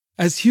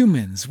As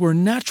humans, we're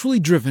naturally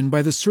driven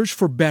by the search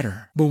for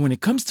better. But when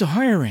it comes to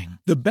hiring,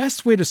 the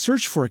best way to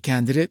search for a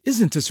candidate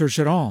isn't to search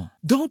at all.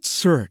 Don't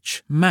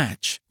search,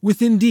 match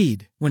with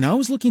Indeed. When I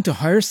was looking to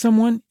hire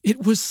someone,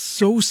 it was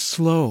so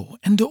slow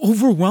and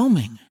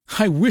overwhelming.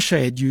 I wish I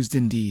had used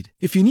Indeed.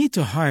 If you need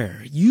to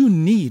hire, you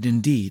need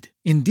Indeed.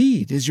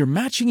 Indeed is your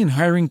matching and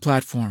hiring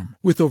platform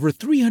with over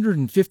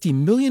 350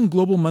 million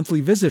global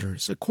monthly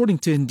visitors, according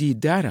to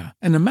Indeed data,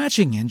 and a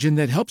matching engine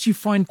that helps you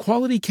find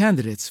quality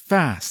candidates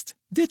fast.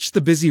 Ditch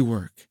the busy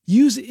work.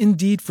 Use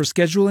Indeed for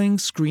scheduling,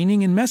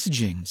 screening, and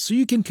messaging so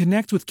you can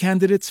connect with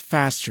candidates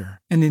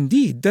faster. And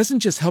Indeed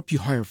doesn't just help you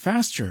hire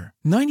faster.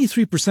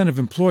 93% of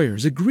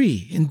employers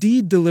agree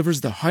Indeed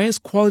delivers the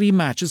highest quality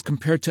matches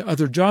compared to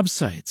other job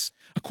sites,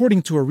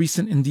 according to a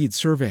recent Indeed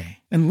survey.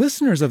 And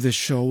listeners of this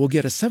show will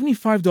get a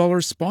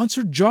 $75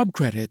 sponsored job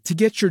credit to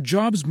get your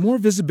jobs more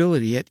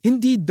visibility at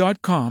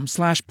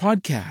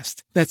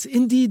Indeed.com/podcast. That's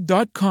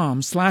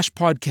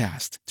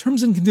Indeed.com/podcast.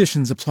 Terms and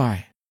conditions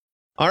apply.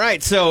 All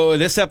right, so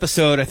this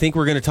episode, I think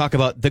we're going to talk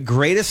about the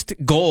greatest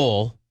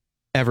goal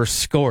ever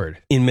scored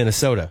in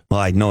Minnesota.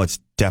 Well, I know it's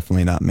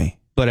definitely not me.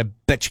 But I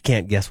bet you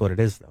can't guess what it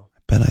is, though. I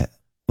bet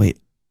it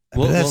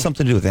has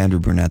something to do with Andrew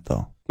Brunette,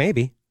 though.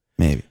 Maybe.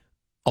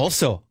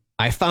 Also,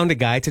 I found a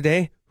guy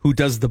today who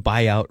does the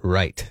buyout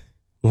right.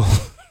 Well,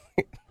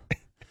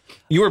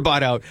 you were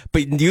bought out,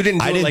 but you didn't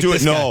do it. I didn't do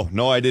it.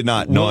 No, I did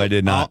not. No, I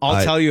did not.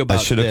 I'll tell you about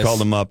this. I should have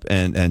called him up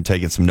and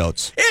taken some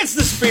notes. It's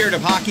the Spirit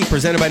of Hockey,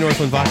 presented by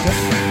Northland Vodka.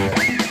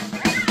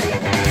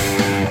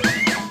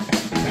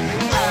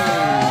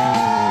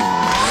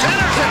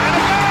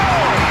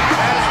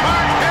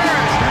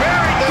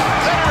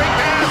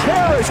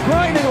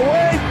 Grinding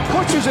away,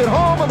 pushes it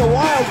home, and the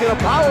Wild get a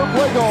power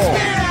play goal.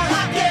 Spirit of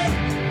hockey!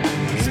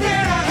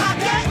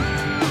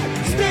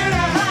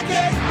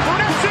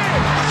 Brunette's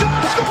in!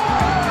 Shot score!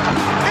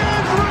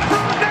 Andrew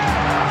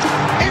Brunette!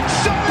 In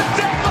sudden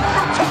death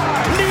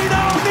overtime!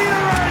 Nino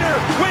Niederreiter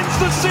wins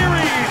the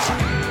series!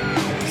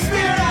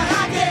 Spirit of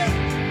hockey!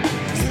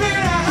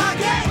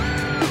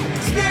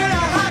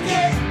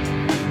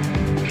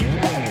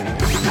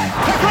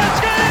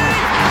 Gretzky!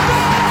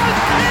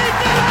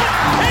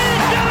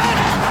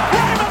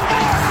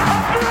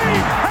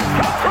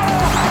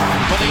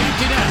 For the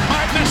empty net,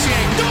 Mark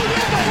Messier. Do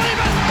you believe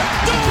it?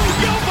 Do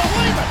you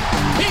believe it?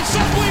 He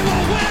said we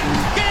will win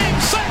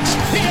Game 6.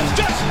 He has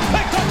just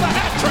picked up the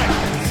hat trick.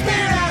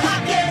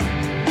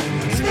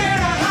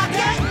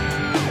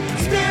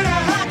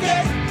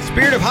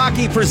 Spirit of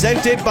Hockey,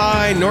 presented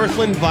by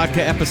Northland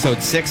Vodka,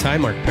 Episode 6. Hi,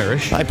 Mark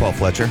Parrish. Hi, Paul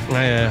Fletcher.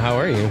 How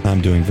are you?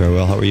 I'm doing very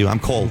well. How are you? I'm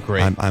cold.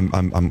 Great.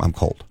 I'm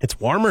cold. It's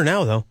warmer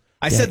now, though.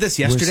 I said this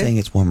yesterday. We're saying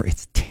it's warmer.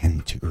 It's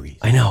 10 degrees.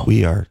 I know.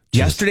 We are.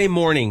 Yesterday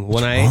morning,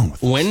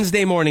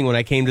 Wednesday morning when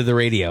I came to the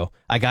radio,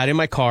 I got in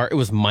my car. It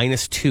was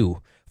 -2.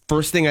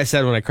 First thing I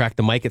said when I cracked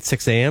the mic at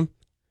 6 a.m.,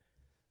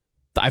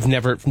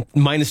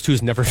 -2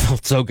 has never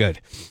felt so good.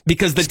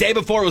 Because the day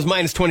before it was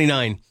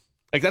 -29.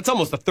 Like, that's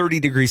almost a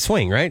 30-degree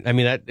swing, right? I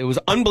mean, it was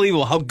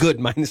unbelievable how good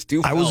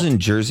 -2 felt. I was in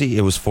Jersey.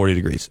 It was 40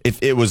 degrees.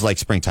 It was like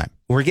springtime.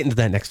 We're getting to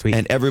that next week.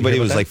 And everybody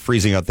was like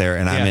freezing out there,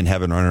 and I'm in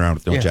heaven running around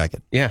with no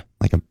jacket. Yeah.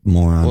 Like a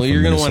moron. Well,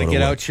 you're going to want to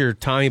get out your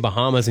Tommy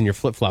Bahamas and your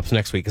flip-flops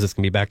next week because it's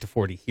going to be back to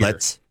 40 here.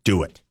 Let's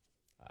do it.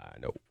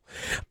 No.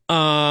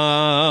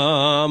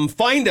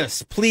 Find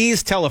us.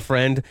 Please tell a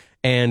friend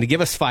and give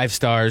us 5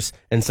 stars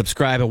and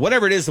subscribe. And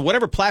whatever it is,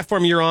 whatever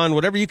platform you're on,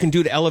 whatever you can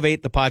do to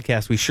elevate the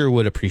podcast, we sure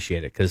would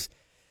appreciate it because,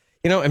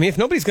 if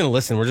nobody's going to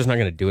listen, we're just not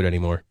going to do it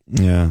anymore.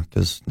 Yeah,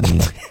 because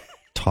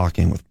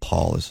talking with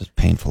Paul is as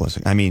painful as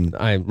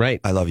right.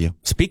 I love you.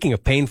 Speaking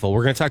of painful,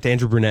 we're going to talk to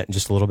Andrew Brunette in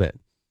just a little bit.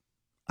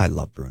 I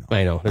love Bruno.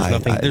 I know.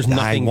 There's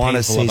nothing. I want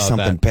to say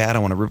something bad. I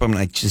want to rip him,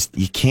 and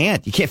you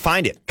can't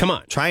find it. Come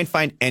on, try and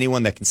find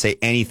anyone that can say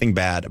anything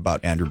bad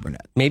about Andrew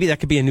Brunette. Maybe that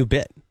could be a new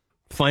bit.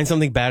 Find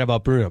something bad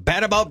about Bruno.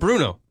 Bad about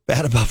Bruno.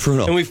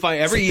 And we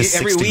find every week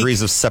 6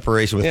 degrees of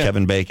separation with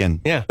Kevin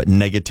Bacon. Yeah. But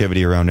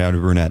negativity around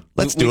Andrew Brunette.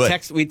 Let's do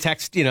it. We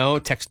text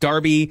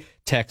Darby,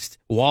 text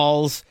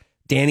Walls,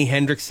 Danny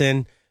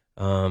Hendrickson.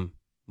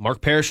 Mark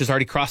Parrish has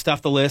already crossed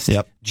off the list.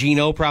 Yep.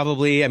 Gino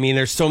probably. I mean,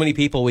 there's so many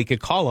people we could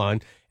call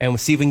on and we'll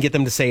see if we can get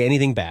them to say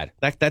anything bad.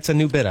 That's a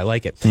new bit. I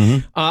like it.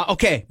 Mm-hmm.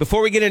 Okay,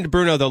 before we get into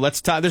Bruno, though,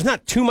 let's talk. There's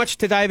not too much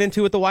to dive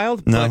into with the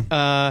Wild.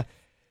 No.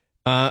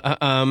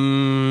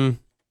 But,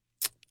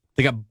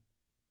 they got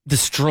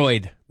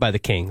destroyed by the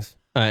Kings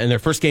in their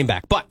first game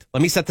back. But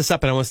let me set this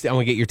up, and I want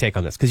to get your take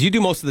on this because you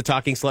do most of the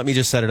talking. So let me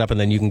just set it up, and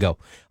then you can go.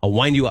 I'll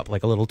wind you up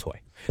like a little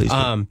toy. Please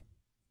do.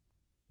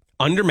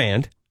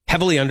 Undermanned,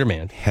 heavily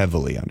undermanned,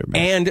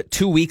 and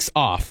 2 weeks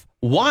off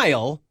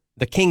while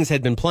the Kings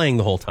had been playing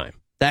the whole time.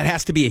 That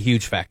has to be a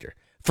huge factor.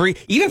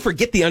 Even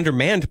forget the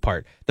undermanned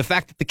part. The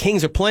fact that the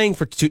Kings are playing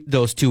for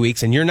those 2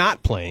 weeks and you're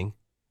not playing.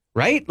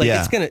 Right? Like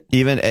it's gonna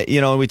even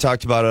we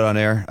talked about it on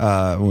air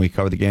when we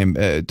covered the game.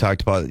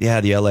 Talked about the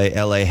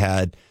LA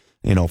had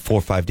 4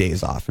 or 5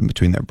 days off in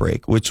between their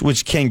break,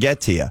 which can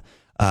get to you.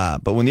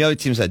 But when the other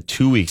teams had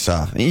 2 weeks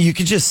off, you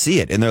could just see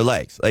it in their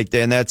legs.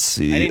 And that's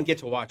I didn't get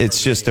to watch.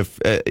 It's just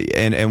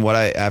and what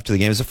after the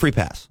game is a free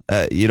pass.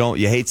 You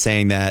hate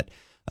saying that.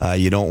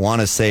 You don't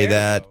want to say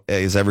that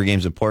because every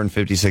game's important.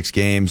 56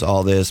 games,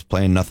 all this,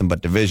 playing nothing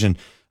but division,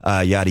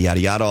 yada yada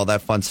yada, all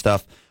that fun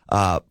stuff.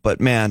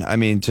 But man, I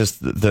mean,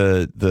 just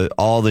the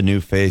all the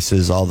new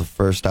faces, all the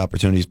first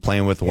opportunities,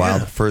 playing with the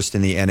Wild, first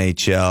in the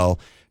NHL,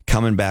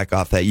 coming back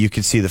off that. You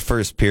could see the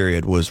first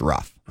period was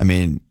rough. I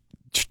mean,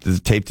 the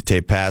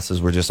tape-to-tape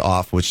passes were just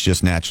off, which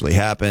just naturally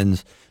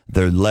happens.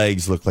 Their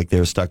legs looked like they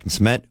were stuck in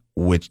cement,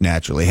 which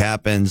naturally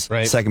happens.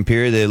 Right. Second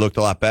period, they looked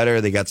a lot better.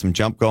 They got some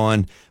jump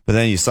going. But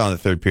then you saw in the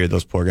third period,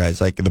 those poor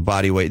guys, like the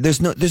body weight. There's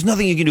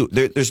nothing you can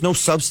do. There's no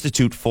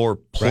substitute for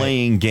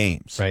playing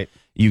games. Right.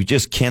 You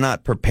just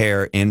cannot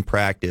prepare in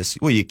practice.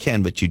 Well, you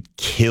can, but you'd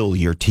kill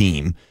your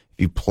team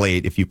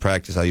if you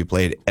practice how you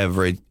played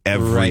every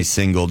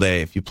single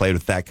day. If you played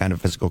with that kind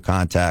of physical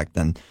contact,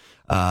 then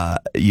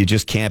you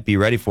just can't be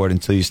ready for it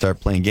until you start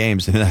playing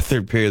games. And in that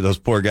third period, those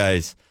poor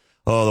guys,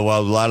 the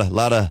Wild, a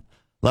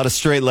lot of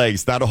straight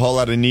legs, not a whole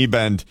lot of knee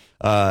bend.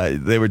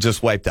 They were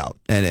just wiped out,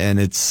 and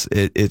it's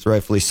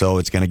rightfully so.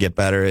 It's going to get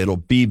better. It'll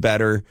be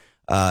better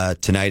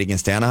tonight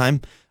against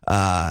Anaheim.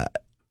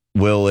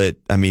 Will it?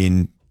 I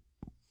mean,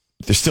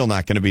 they're still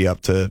not going to be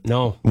up to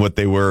what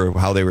they were,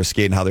 how they were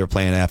skating, how they were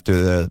playing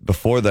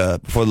before the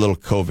little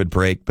COVID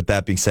break. But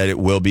that being said, it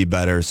will be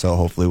better. So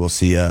hopefully we'll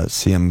see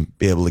him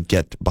be able to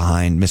get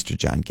behind Mr.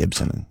 John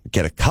Gibson and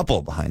get a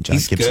couple behind John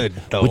Gibson, good,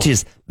 though. which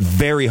is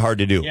very hard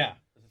to do. Yeah.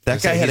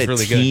 That guy had a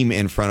really team good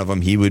in front of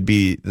him. They'd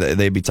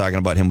be talking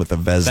about him with a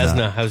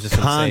Vezina. I was just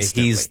going to say,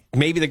 he's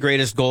maybe the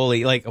greatest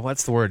goalie. Like,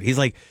 what's the word? He's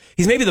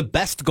maybe the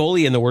best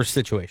goalie in the worst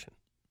situation.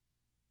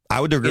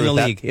 I would agree in with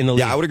the that. league. In the league.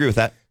 Yeah, I would agree with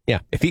that. Yeah,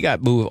 if he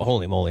got moved,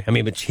 holy moly. I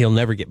mean, but he'll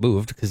never get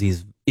moved because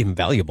he's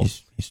invaluable.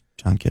 He's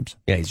John Gibson.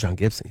 Yeah, he's John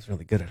Gibson. He's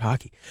really good at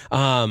hockey.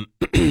 What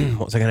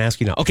was I going to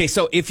ask you now? Okay,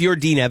 so if you're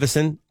Dean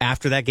Evison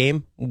after that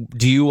game,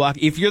 do you walk,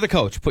 if you're the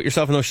coach, put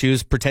yourself in those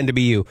shoes, pretend to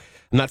be you.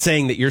 I'm not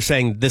saying that you're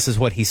saying this is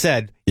what he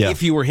said. Yeah.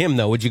 If you were him,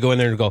 though, would you go in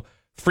there and go,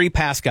 free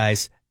pass,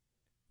 guys?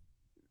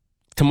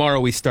 Tomorrow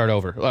we start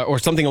over, or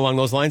something along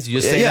those lines. You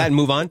just say that and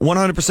move on.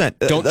 100%.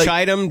 Don't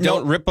chide them.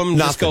 Don't rip them.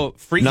 Just go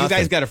free. Nothing. You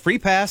guys got a free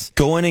pass.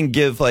 Go in and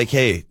give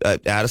hey,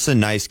 Addison,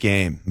 nice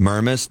game.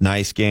 Murmis,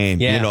 nice game.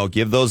 Yeah.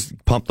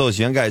 Pump those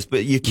young guys.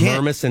 But you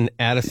can't. Murmis and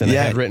Addison, I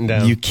had written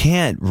down. You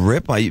can't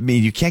rip. I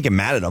mean, you can't get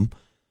mad at them.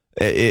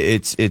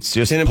 It's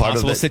just an part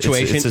of impossible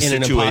situation it's a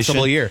in an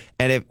impossible year.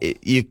 And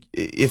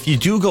if you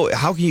do go,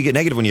 how can you get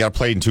negative when you got to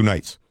play in 2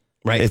 nights?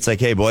 Right. It's like,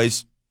 hey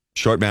boys,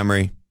 short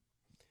memory.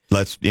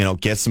 Let's,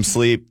 get some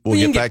sleep. We'll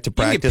get back to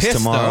practice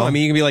tomorrow. Though. I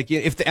mean, you can be like,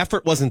 if the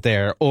effort wasn't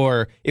there,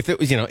 or if it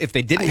was, if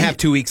they didn't have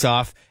 2 weeks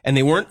off and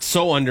they weren't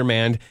so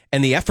undermanned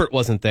and the effort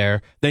wasn't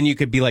there, then you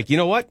could be like, you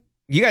know what?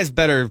 You guys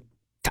better,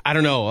 I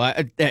don't know,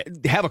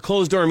 have a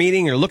closed door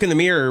meeting or look in the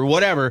mirror or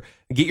whatever,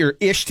 get your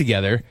ish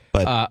together.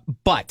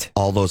 But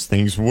all those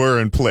things were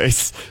in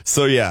place.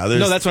 So yeah,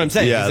 that's what I'm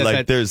saying.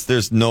 Yeah,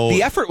 there's no.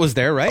 The effort was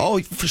there, right? Oh,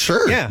 for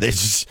sure. Yeah. They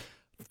just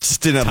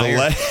didn't have the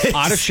legs.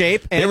 Out of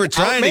shape. And they were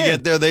trying to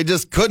get there. They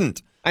just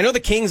couldn't. I know the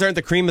Kings aren't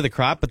the cream of the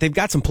crop, but they've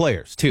got some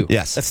players too.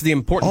 Yes. That's the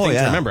important thing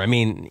to remember. I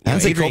mean,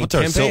 Anze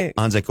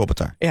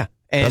Kopitar. Yeah.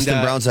 And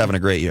Dustin Brown's having a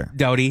great year.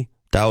 Doughty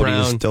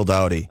is still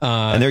Doughty.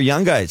 And they're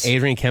young guys.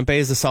 Adrian Kempe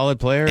is a solid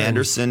player.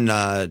 Anderson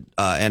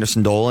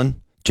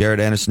Dolan. Jared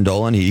Anderson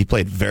Dolan. He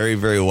played very,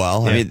 very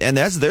well. Yeah. I mean, and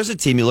there's a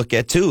team you look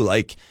at too.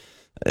 Like,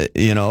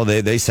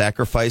 they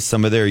sacrificed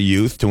some of their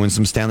youth to win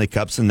some Stanley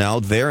Cups, and now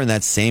they're in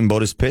that same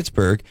boat as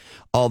Pittsburgh.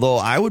 Although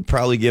I would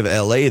probably give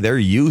LA their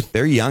youth,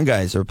 their young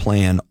guys are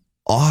playing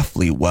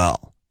awfully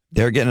well.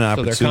 They're getting an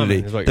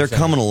opportunity. They're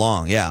coming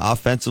along. Yeah,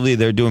 offensively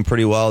they're doing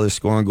pretty well. They're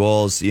scoring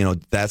goals,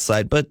 that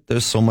side. But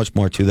there's so much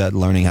more to that,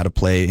 learning how to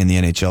play in the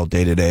NHL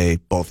day to day,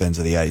 both ends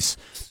of the ice.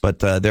 But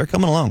they're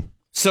coming along.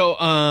 So,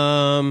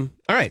 all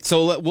right.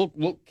 So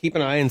we'll keep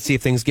an eye and see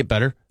if things get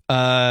better.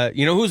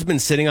 Who's been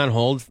sitting on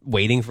hold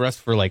waiting for us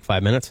for like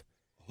 5 minutes?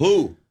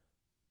 Who?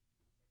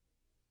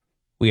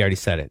 We already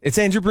said it. It's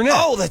Andrew Brunette.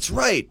 Oh, that's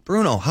right.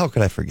 Bruno. How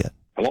could I forget?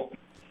 Hello.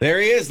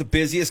 There he is, the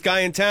busiest guy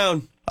in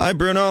town. Hi,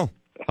 Bruno.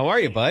 How are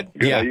you, bud?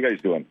 Good. Yeah. How you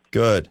guys doing?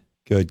 Good.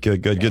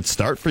 Good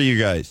start for you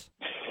guys.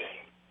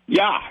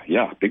 Yeah,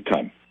 big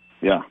time.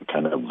 Yeah,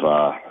 kind of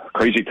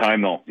crazy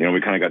time though.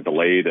 We kind of got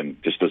delayed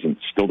and just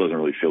still doesn't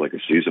really feel like a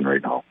season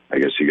right now. I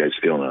guess you guys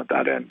feeling it at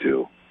that end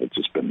too. It's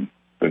just been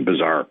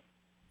bizarre.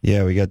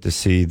 Yeah, we got to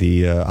see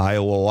the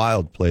Iowa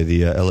Wild play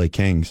the LA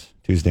Kings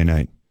Tuesday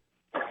night.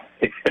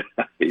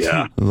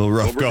 Yeah, a little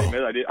rough go.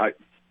 I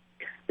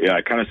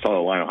kind of saw the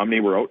line. How many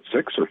were out?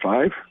 6 or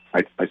 5?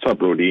 I saw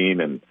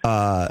Brodin and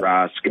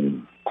Rask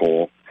and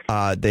Cole.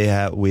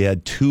 We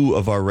had 2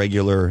 of our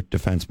regular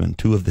defensemen,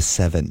 2 of the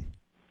 7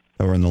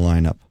 that were in the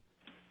lineup.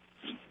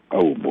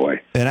 Oh boy!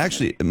 And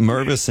actually,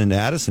 Mervis and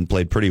Addison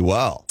played pretty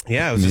well.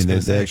 Yeah,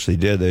 they actually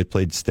did. They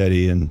played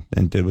steady and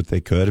did what they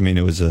could. I mean,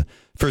 it was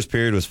first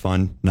period was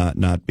fun.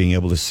 Not being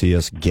able to see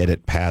us get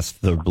it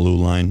past the blue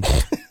line.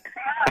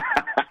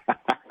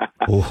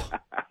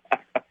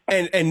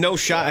 And no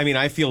shot. I mean,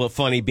 I feel it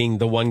funny being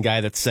the one guy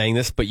that's saying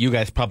this, but you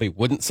guys probably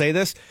wouldn't say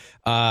this.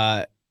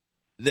 We're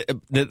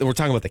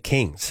talking about the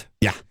Kings.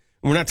 Yeah.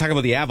 We're not talking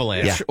about the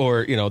Avalanche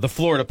or, the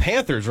Florida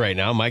Panthers right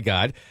now. My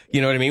God.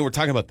 You know what I mean? We're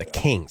talking about the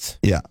Kings.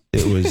 Yeah.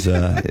 It was,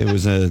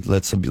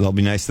 I'll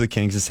be nice to the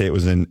Kings to say it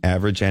was an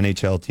average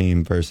NHL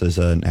team versus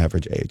an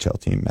average AHL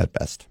team at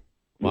best.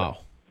 Wow.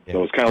 Yeah.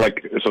 So it's kind of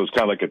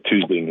like a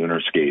Tuesday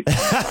nooner skate.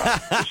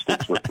 The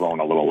sticks were thrown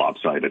a little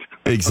lopsided.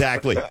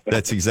 Exactly.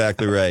 That's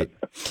exactly right.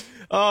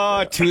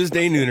 Oh,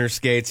 Tuesday nooner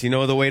skates. You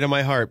know the way to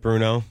my heart,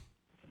 Bruno.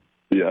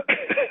 Yeah.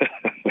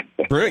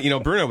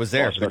 Bruno was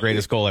there for the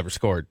greatest goal ever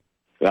scored.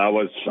 I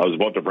was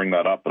about to bring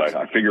that up, but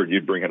I figured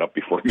you'd bring it up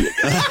before me.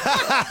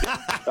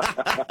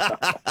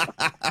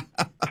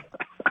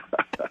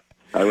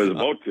 I was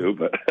about to,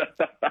 but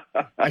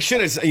I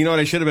should have. You know what?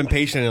 I should have been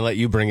patient and let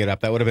you bring it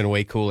up. That would have been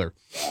way cooler.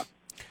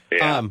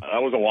 Yeah,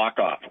 that was a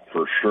walk-off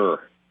for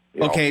sure.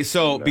 Okay,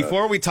 so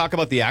before we talk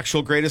about the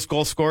actual greatest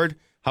goal scored,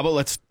 how about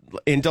let's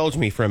indulge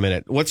me for a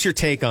minute. What's your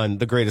take on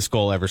the greatest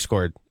goal ever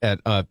scored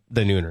at the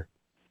Nooner?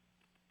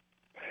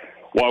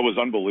 Well, it was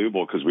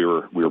unbelievable because we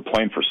were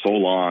playing for so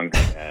long,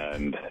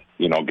 and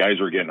guys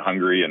were getting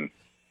hungry, and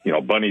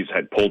Bunnies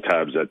had pull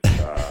tabs that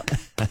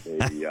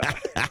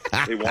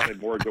they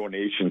wanted more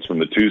donations from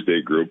the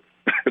Tuesday group.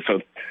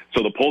 so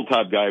the pull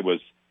tab guy was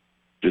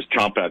just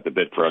chomping at the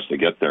bit for us to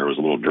get there. It was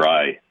a little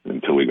dry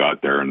until we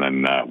got there, and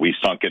then we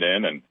sunk it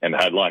in and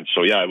had lunch.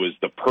 So yeah, it was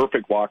the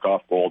perfect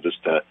walk-off goal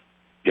just to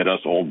get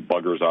us old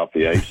buggers off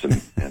the ice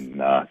and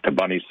to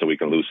Bunnies so we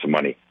can lose some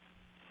money.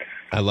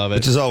 I love it.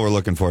 Which is all we're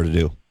looking for to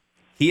do.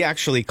 He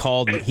actually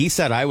called. He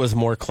said I was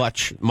more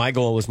clutch. My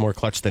goal was more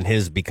clutch than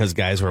his because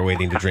guys were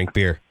waiting to drink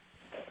beer.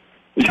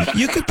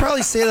 You could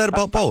probably say that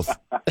about both.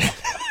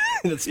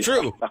 That's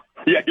true.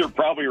 Yeah, you're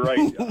probably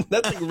right. Yeah.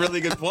 That's a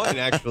really good point,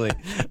 actually.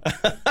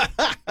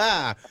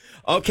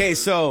 Okay,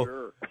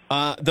 so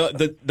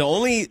the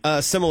only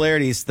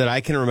similarities that I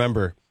can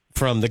remember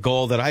from the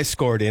goal that I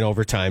scored in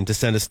overtime to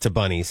send us to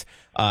Bunnies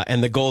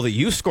and the goal that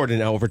you scored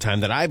in overtime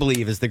that I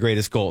believe is the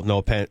greatest goal, no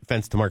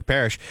offense to Mark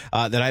Parrish,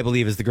 that I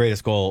believe is the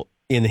greatest goal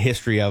in the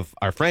history of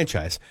our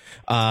franchise.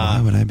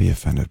 Why would I be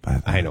offended by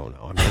that? I don't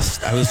know.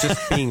 I was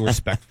just being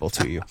respectful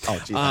to you. Oh,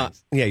 geez.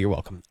 Yeah, you're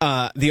welcome.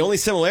 The only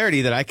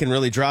similarity that I can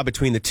really draw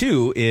between the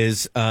two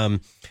is the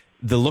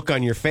look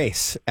on your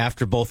face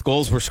after both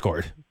goals were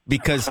scored.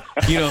 Because,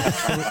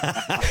 the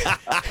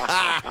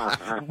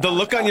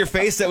look on your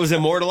face that was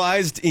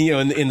immortalized,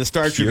 in the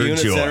Star Tribune,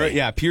 etc.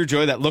 Yeah, pure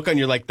joy. That look on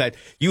your, that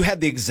you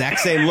had the exact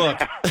same look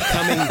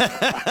coming.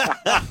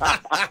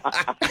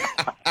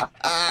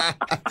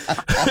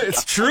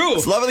 It's true.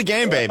 It's love of the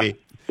game, baby.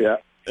 Yeah,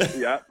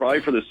 probably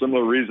for the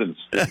similar reasons.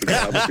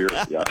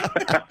 Yeah.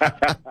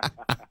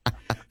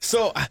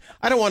 So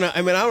I don't want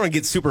to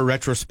get super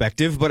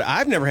retrospective, but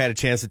I've never had a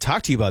chance to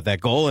talk to you about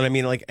that goal. And I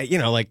mean,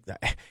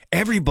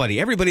 everybody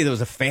that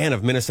was a fan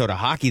of Minnesota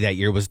hockey that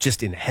year was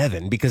just in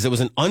heaven because it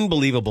was an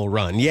unbelievable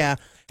run. Yeah,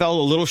 fell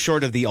a little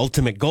short of the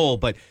ultimate goal,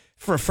 but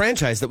for a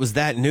franchise that was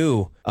that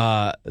new,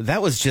 that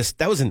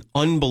was an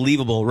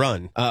unbelievable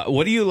run.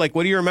 What do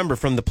you remember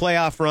from the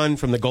playoff run,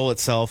 from the goal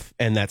itself,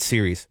 and that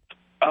series?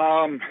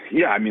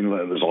 Yeah, I mean,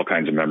 there's all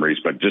kinds of memories,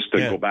 but just to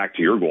go back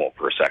to your goal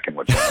for a second,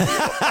 which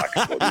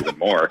I'll even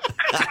more,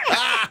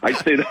 I'd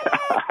say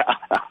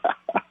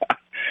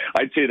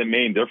the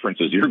main difference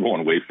is you're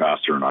going way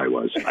faster than I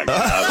was.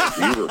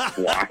 You were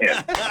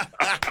flying.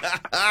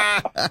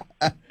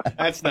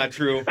 That's not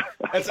true.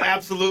 That's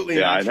absolutely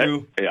not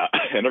true.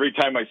 And every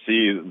time I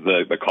see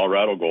the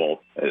Colorado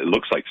goal, it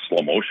looks like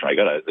slow motion. I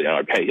gotta,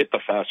 hit the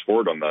fast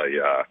forward on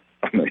the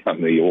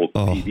old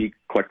TV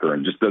clicker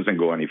and just doesn't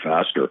go any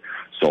faster.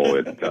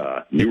 So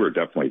you were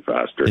definitely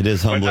faster. It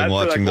is humbling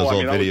watching those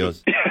old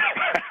videos.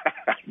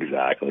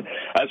 Exactly.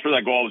 As for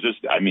that goal, it was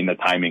just, the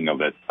timing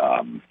of it,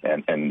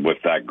 and with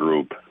that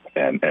group,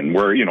 and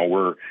where,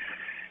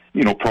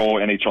 pro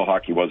NHL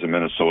hockey was in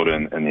Minnesota,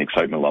 and the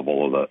excitement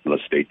level of the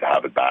state to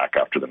have it back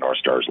after the North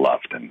Stars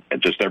left, and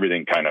just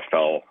everything kind of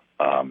fell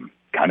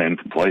kind of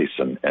into place,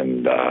 and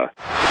Brunette's in!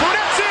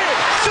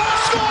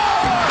 Score!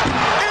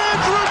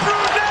 Andrew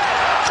Brunette!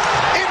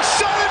 In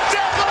sudden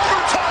death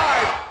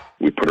overtime!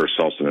 We put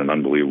ourselves in an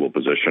unbelievable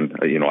position.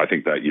 I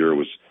think that year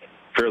was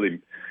fairly,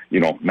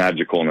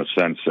 magical in a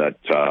sense that,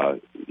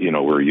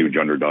 we're huge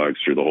underdogs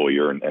through the whole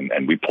year,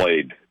 and we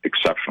played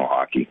exceptional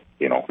hockey,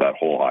 that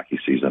whole hockey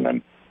season,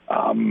 and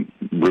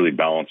really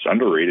balanced,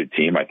 underrated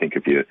team. I think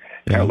if you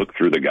kind of look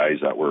through the guys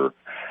that were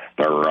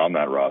on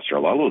that roster,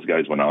 a lot of those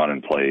guys went on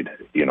and played,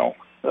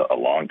 a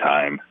long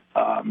time.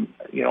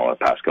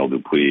 Pascal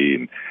Dupuis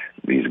and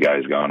these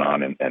guys gone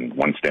on and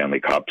won Stanley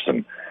Cups,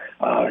 and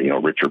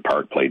Richard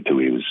Park played till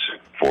he was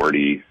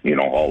 40,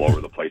 all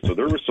over the place. So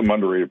there were some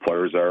underrated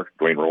players there.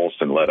 Dwayne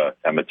Rolston led a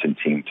Edmonton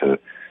team to,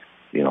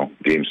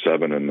 Game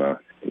 7 in the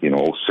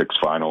 06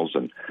 finals,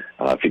 and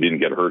if he didn't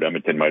get hurt,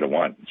 Edmonton might have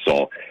won.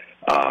 So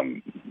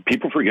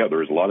people forget there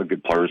was a lot of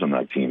good players on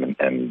that team,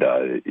 and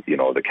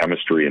the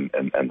chemistry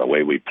and the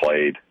way we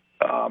played.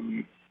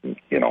 We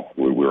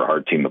were a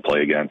hard team to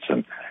play against,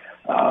 and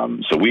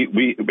So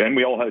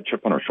we all had a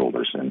chip on our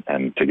shoulders,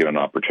 and to get an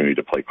opportunity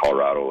to play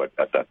Colorado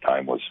at that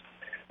time was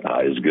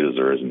as good as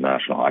there is in the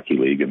National Hockey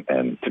League,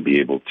 and to be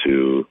able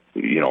to,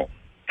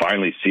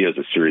 finally see as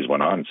the series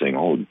went on, saying,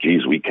 "Oh,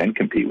 geez, we can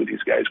compete with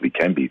these guys. We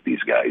can beat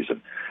these guys."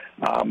 And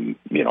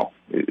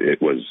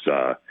it was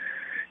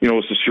it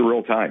was a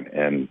surreal time,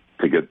 and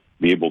to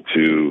be able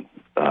to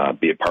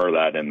be a part of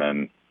that, and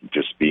then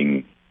just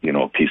being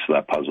a piece of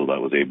that puzzle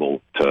that was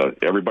able to.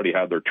 Everybody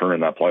had their turn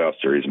in that playoff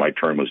series. My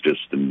turn was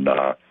just in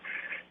kind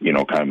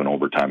of an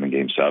overtime in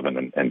Game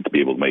 7, and to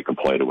be able to make a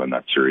play to win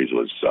that series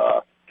was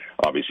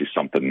obviously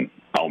something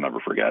I'll never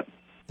forget.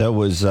 That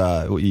was,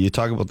 you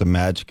talk about the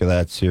magic of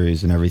that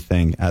series and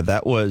everything.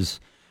 That was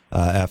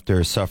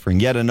after suffering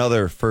yet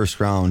another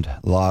first-round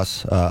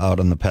loss out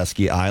on the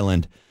pesky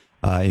island.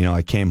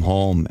 I came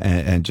home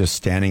and just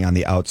standing on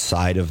the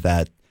outside of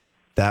that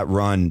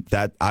run,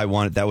 that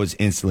was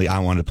instantly, I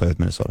wanted to play with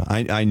Minnesota.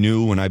 I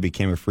knew when I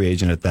became a free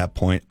agent at that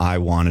point, I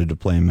wanted to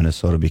play in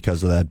Minnesota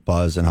because of that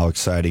buzz and how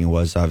exciting it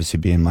was, obviously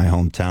being my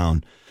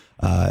hometown.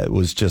 It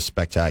was just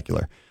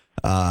spectacular.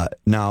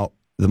 Now,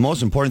 the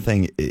most important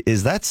thing,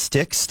 is that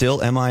stick still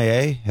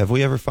MIA? Have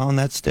we ever found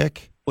that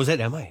stick? Was it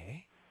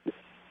MIA?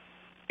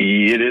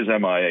 It is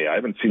MIA. I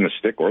haven't seen the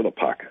stick or the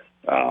puck.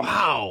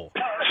 Wow.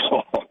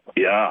 So,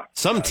 yeah.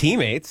 Some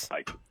teammates.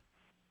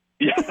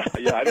 Yeah,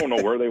 I don't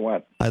know where they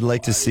went. I'd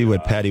like to see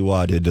what Patty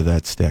Waugh did to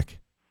that stick.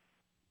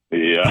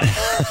 Yeah.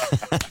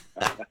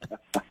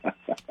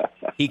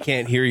 He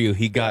can't hear you.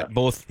 He got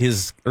both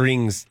his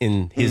rings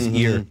in his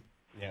ear.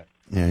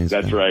 Yeah,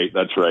 that's right.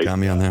 Got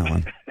me on that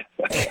one.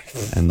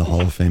 And the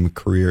Hall of Fame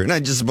career.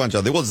 And just a bunch of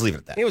other. We'll just leave it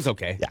at that. He was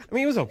okay. Yeah. I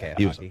mean, he was okay.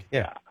 He was okay.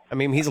 Yeah. I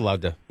mean, he's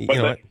allowed to. You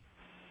know what?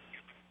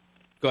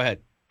 Go ahead.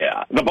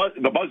 Yeah. The buzz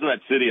of that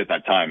city at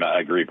that time, I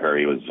agree,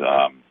 Perry, was,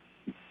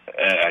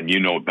 and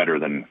you know better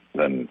than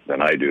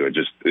I do.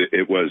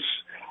 It was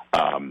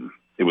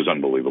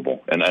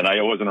unbelievable. And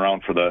I wasn't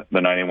around for the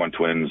 91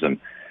 Twins and,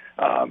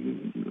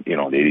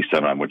 the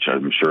 87, which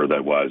I'm sure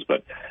that was,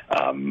 but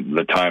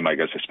the time, I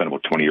guess I spent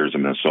about 20 years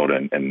in Minnesota,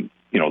 and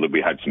that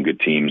we had some good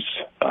teams,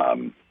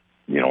 in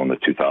the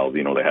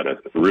 2000s, they had a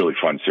really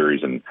fun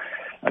series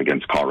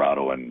against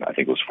Colorado, and I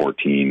think it was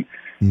 14.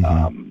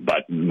 Mm-hmm.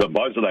 But the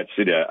buzz of that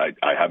city,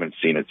 I haven't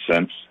seen it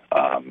since.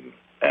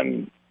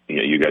 And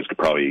you guys could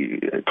probably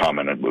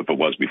comment on if it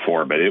was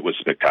before, but it was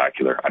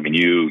spectacular. I mean,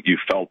 you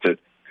felt it.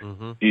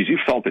 Mm-hmm. You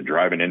felt it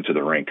driving into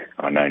the rink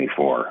on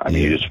 94. I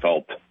mean, you just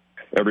felt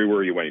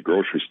everywhere you went,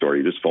 grocery store,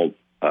 you just felt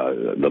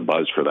the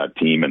buzz for that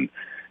team and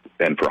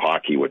for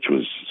hockey, which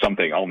was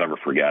something I'll never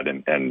forget.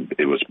 And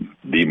it was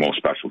the most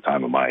special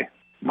time of my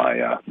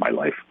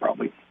life,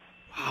 probably.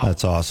 Wow.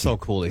 That's awesome. So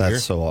cool to hear.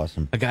 That's so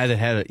awesome. A guy that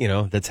had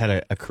that's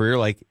had a career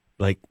like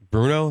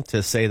Bruno,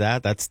 to say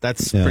that's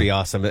pretty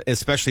awesome,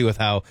 especially with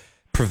how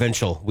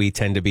provincial we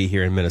tend to be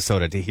here in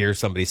Minnesota. To hear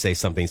somebody say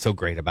something so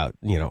great about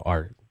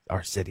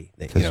our city,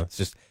 it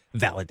just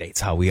validates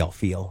how we all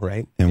feel,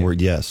 right? And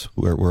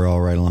we're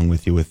all right along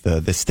with you with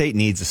the state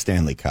needs a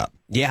Stanley Cup.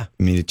 Yeah,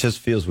 I mean, it just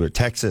feels weird.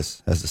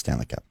 Texas has the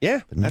Stanley Cup.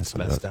 Yeah, that's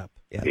messed up.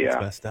 Yeah, it's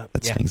messed up.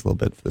 That stings a little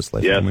bit for this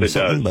life. Yeah, it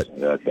does. But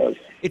it does.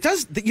 It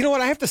does. You know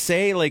what I have to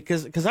say,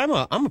 because I'm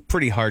a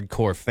pretty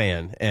hardcore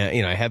fan.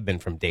 I have been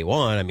from day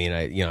one. I mean,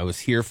 I was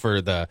here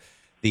for there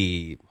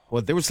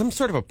was some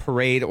sort of a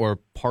parade or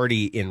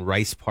party in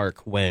Rice Park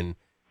when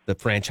the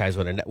franchise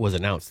was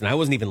announced, and I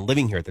wasn't even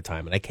living here at the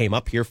time, and I came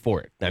up here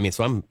for it. I mean,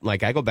 so I'm I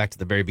go back to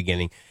the very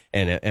beginning,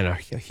 and a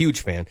huge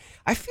fan.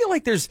 I feel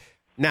like there's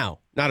now,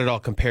 not at all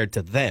compared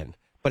to then,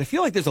 but I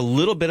feel like there's a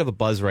little bit of a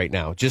buzz right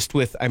now. Just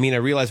with, I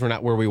realize we're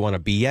not where we want to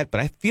be yet,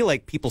 but I feel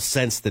like people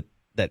sense that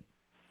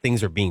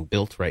things are being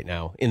built right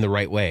now in the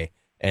right way,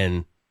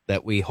 and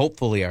that we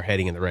hopefully are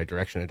heading in the right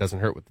direction. It doesn't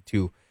hurt with the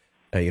two,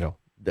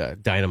 the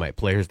dynamite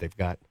players they've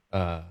got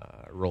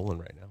rolling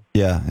right now.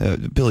 Yeah,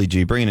 Billy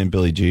G. Bringing in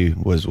Billy G.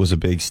 was a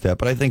big step,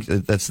 but I think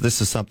this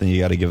is something you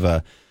got to give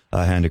a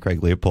hand to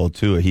Craig Leopold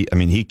too.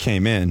 He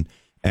came in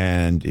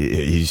and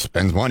he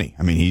spends money.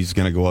 I mean, he's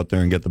going to go out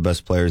there and get the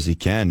best players he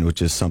can,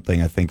 which is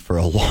something I think for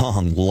a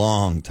long,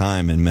 long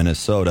time in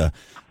Minnesota.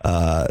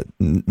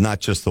 Not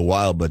just the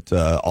Wild, but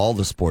all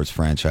the sports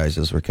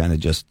franchises were kind of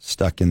just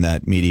stuck in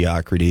that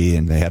mediocrity,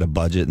 and they had a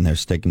budget and they're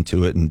sticking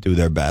to it and do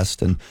their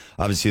best. And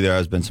obviously there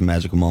has been some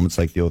magical moments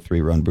like the 03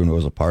 run Bruno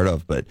was a part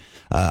of, but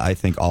I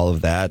think all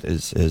of that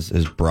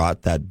is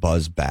brought that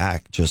buzz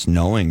back, just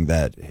knowing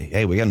that,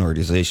 hey, we got an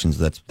organization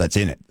that's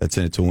in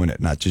it to win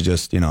it, not to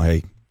just,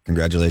 hey,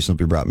 congratulations,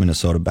 we brought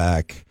Minnesota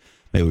back.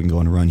 Maybe we can go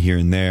on a run here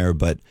and there,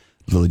 but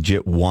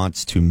legit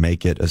wants to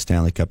make it a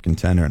Stanley Cup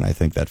contender, and I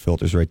think that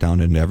filters right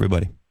down into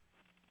everybody.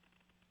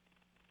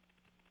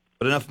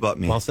 But enough about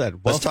me. Well said.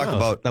 Let's talk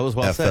about that was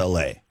well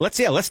FLA.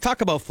 Said. Let's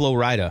talk about Flo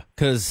Rida,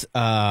 because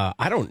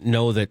I don't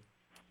know that,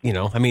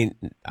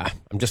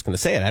 I'm just going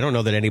to say it. I don't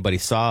know that anybody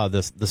saw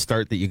the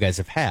start that you guys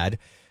have had.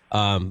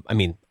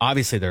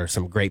 Obviously there are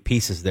some great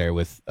pieces there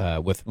with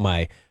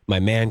my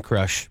man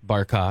crush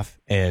Barkov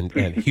and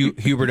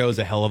Huberdeau's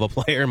a hell of a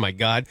player. My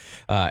God,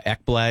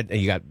 Ekblad,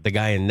 you got the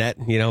guy in net.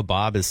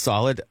 Bob is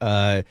solid.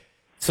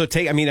 So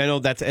I know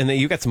that's, and then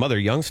you got some other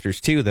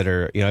youngsters too that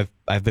are,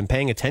 I've been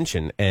paying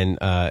attention, and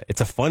it's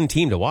a fun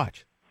team to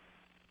watch.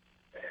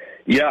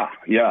 Yeah.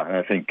 And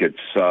I think it's,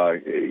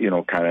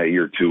 kind of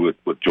year two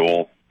with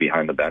Joel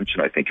behind the bench.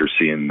 And I think you're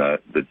seeing the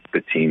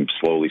team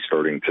slowly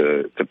starting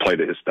to play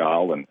to his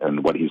style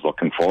and what he's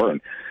looking for.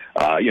 And,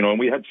 and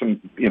we had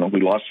some,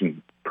 we lost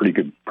some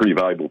pretty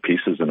valuable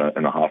pieces in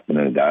a Hoffman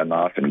and a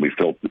Dadenoff, and we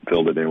filled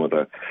it in with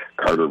a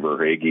Carter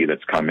Verhaeghe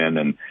that's come in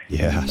and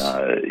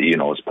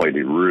has played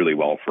really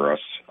well for us.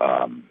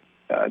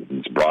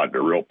 He's brought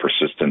a real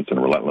persistence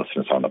and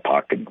relentlessness on the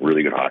puck and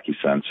really good hockey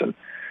sense, and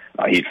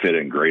he'd fit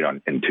in great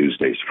in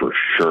Tuesdays for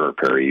sure.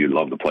 Perry, you'd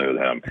love to play with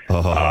him.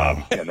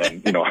 And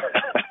then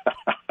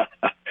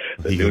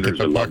the Nooners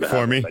would love to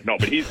have him.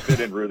 But he's fit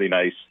in really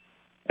nice.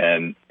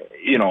 And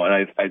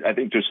I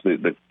think just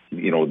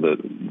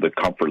the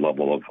comfort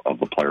level of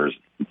the players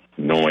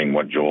knowing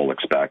what Joel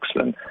expects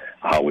and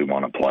how we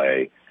want to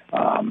play,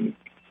 and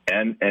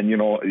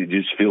you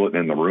just feel it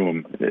in the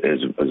room,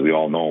 as we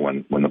all know,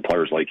 when the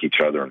players like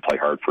each other and play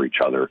hard for each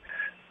other,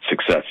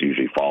 success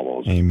usually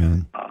follows.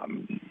 Amen.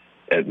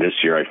 This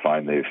year, I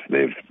find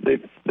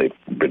they've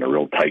been a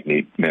real tight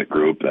knit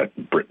group that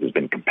has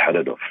been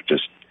competitive.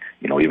 Just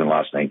even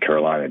last night,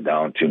 Carolina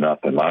down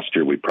 2-0. Last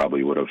year, we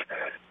probably would have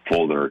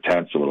folded our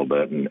tents a little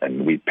bit,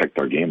 and we picked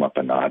our game up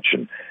a notch,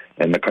 and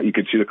you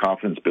could see the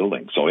confidence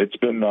building. So it's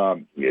been a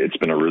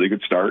really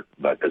good start.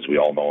 But as we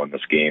all know in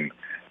this game,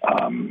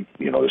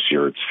 this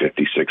year it's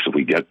 56 if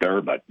we get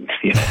there, but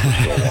we're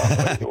still a long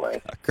way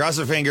away. Cross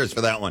our fingers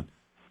for that one.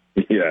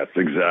 Yes,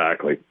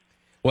 exactly.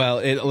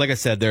 Well, like I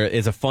said, there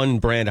is a fun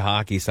brand of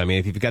hockey. So, I mean,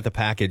 if you've got the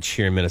package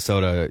here in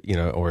Minnesota,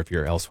 or if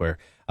you're elsewhere,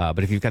 but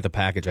if you've got the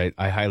package,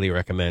 I highly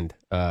recommend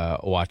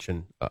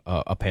watching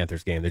a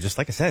Panthers game. They're just,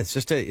 like I said, it's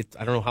just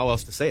I don't know how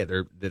else to say it.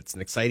 It's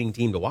an exciting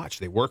team to watch.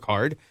 They work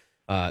hard.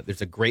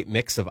 There's a great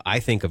mix of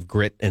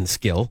grit and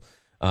skill.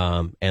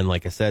 And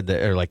like I said,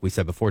 or like we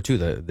said before too,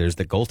 there's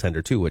the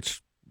goaltender too,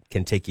 which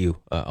can take you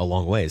a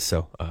long ways.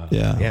 So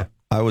yeah.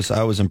 I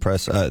was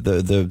impressed.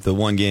 The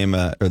one game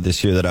or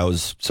this year that I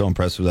was so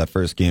impressed with that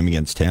first game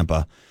against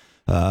Tampa.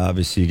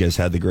 Obviously, you guys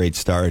had the great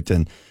start,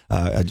 and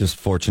I just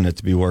fortunate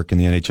to be working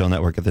the NHL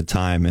Network at the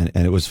time, and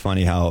it was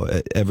funny how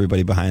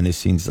everybody behind the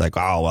scenes is like,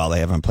 oh well, they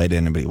haven't played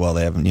anybody. Well,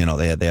 they haven't,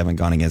 they haven't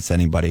gone against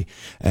anybody,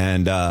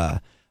 and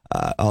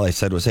all I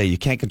said was, hey, you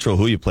can't control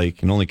who you play, you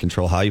can only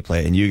control how you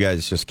play, and you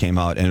guys just came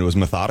out, and it was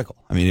methodical.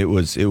 I mean, it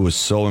was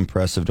so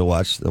impressive to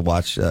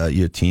watch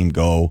your team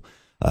go.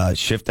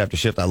 Shift after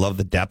shift. I love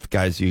the depth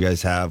guys you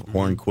guys have.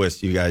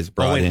 Hornquist, you guys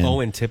brought in.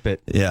 Owen Tippett.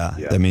 Yeah.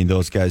 I mean,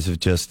 those guys have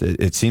just,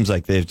 it seems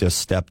like they've just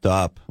stepped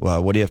up.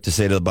 Well, what do you have to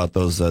say about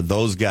those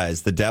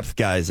guys, the depth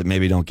guys that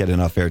maybe don't get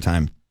enough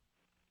airtime?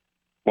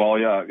 Well,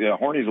 yeah.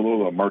 Horny's a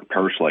little Mark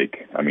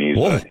Parrish-like. I mean,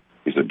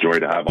 he's a joy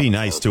to have. Be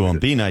nice to him.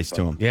 Be nice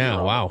to him. Yeah,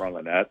 wow. Front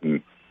of the net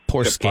and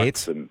poor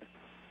skates. And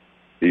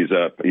he's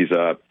a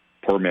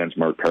poor man's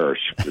Mark Parrish,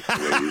 just the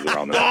way he's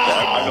around the net. So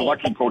I'm a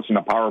lucky coach in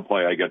the power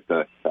play. I get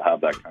to have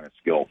that kind of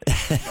skill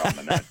around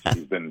the net.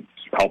 He's been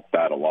helped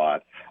that a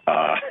lot.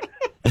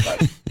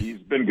 But he's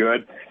been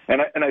good.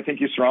 And I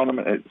think you surround him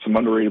with some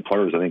underrated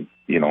players. I think,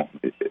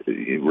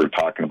 we're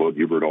talking about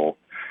Huberdeau,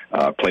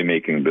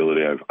 playmaking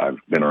ability. I've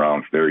been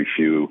around very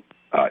few,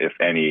 if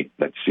any,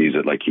 that sees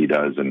it like he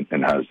does and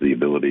has the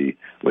ability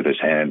with his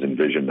hands and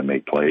vision to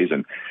make plays.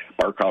 And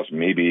Barkhouse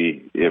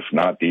maybe, if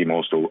not the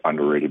most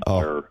underrated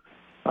player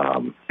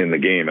in the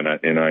game,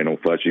 and I know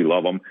Fletch, you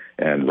love him,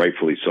 and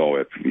rightfully so.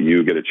 If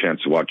you get a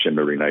chance to watch him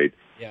every night,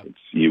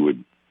 he's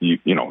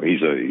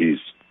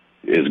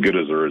as good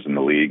as there is in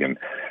the league, and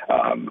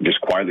just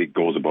quietly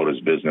goes about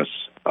his business,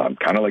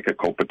 kind of like a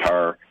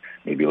Kopitar,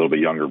 maybe a little bit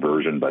younger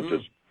version, but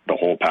just the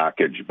whole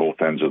package, both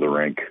ends of the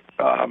rink.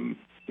 And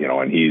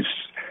he's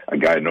a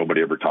guy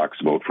nobody ever talks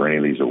about for any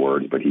of these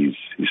awards, but he's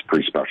a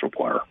pretty special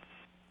player.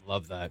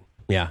 Love that.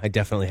 Yeah, I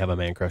definitely have a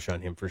man crush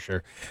on him for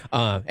sure.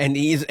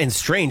 And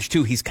strange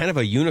too. He's kind of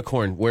a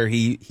unicorn where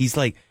he's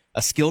like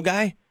a skill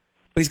guy,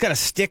 but he's got a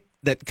stick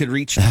that could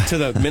reach to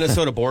the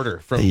Minnesota border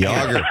from the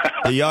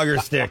Yager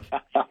stick.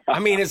 I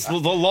mean, it's the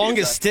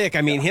longest stick.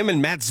 I mean, him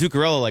and Matt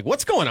Zuccarello, like,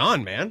 what's going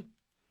on, man?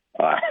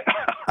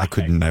 I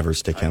could never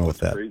stick handle with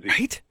that. Crazy.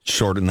 Right?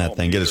 Shorten that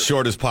thing. Get as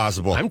short as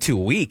possible. I'm too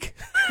weak.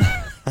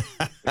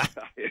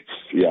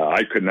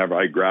 I could never.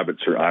 I grab it,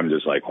 sir. I'm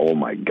just like, oh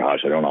my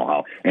gosh, I don't know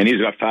how. And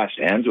he's got fast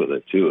hands with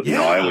it too.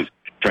 Yeah. I always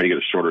try to get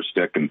a shorter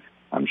stick, and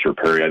I'm sure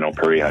Perry. I know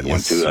Perry had one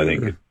too. Sir. I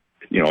think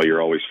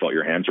you're always felt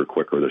your hands are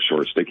quicker with a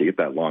shorter stick. You get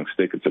that long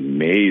stick. It's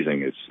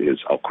amazing. Is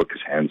how quick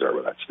his hands are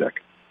with that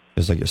stick.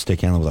 It's like a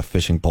stick handle with a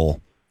fishing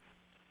pole.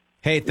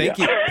 Hey, thank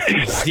you.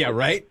 Yeah,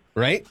 right.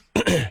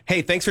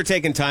 Hey, thanks for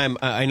taking time.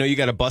 I know you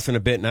got a bus in a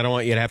bit, and I don't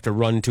want you to have to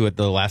run to it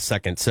the last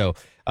second. So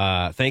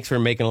thanks for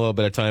making a little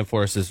bit of time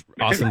for us. It's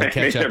awesome to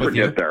catch up with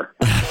you. Get there.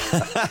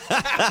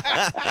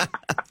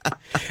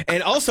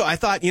 And also, I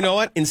thought, you know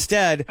what?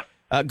 Instead,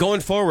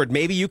 going forward,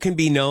 maybe you can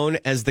be known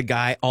as the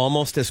guy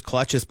almost as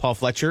clutch as Paul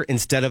Fletcher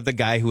instead of the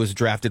guy who was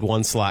drafted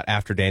one slot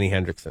after Danny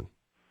Hendrickson.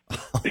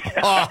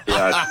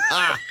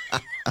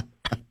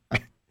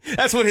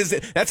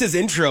 That's his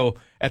intro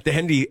at the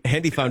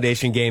Hendy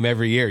Foundation game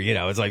every year. You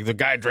know, it's like the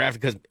guy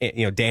drafted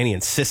because Danny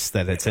insists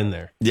that it's in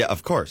there. Yeah,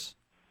 of course.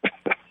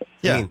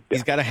 Yeah, I mean,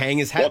 he's got to hang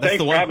his hat. Well, That's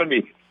thanks the for one. having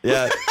me.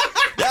 Yeah.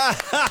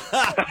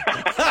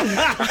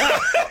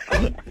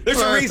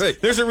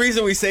 There's a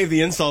reason we save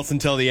the insults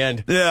until the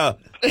end. Yeah.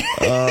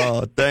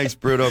 Oh, thanks,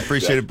 Bruno.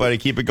 Appreciate it, buddy.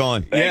 Keep it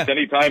going. Thanks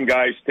anytime,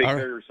 guys. Take All right.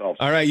 care of yourselves.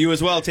 All right, you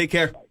as well. Take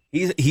care.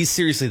 He's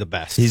seriously the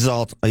best. He's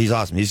awesome.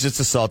 He's just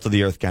a salt of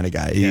the earth kind of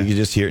guy. You can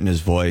just hear it in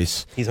his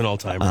voice. He's an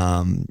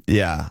all-timer.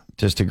 Yeah,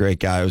 just a great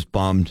guy. I was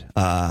bummed,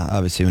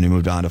 obviously, when he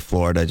moved on to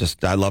Florida.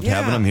 I loved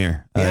having him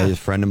here. He's a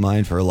friend of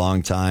mine for a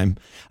long time.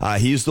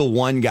 He's the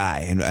one guy,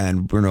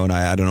 and Bruno and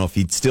I don't know if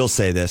he'd still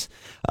say this,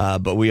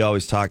 but we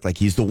always talked like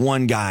he's the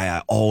one guy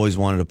I always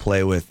wanted to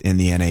play with in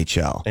the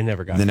NHL. They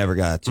never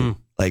got to.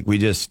 Like, we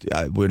just,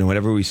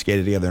 whenever we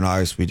skated together in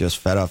August, we just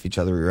fed off each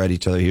other. We read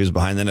each other. He was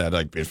behind the net,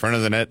 like in front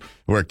of the net. It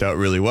worked out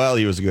really well.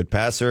 He was a good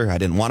passer. I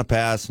didn't want to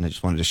pass, and I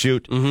just wanted to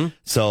shoot. Mm-hmm.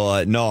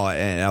 So, no,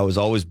 and I was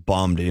always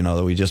bummed,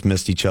 that we just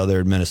missed each other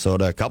in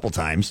Minnesota a couple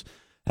times.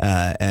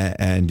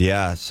 And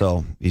yeah,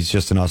 so he's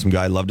just an awesome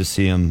guy. I'd love to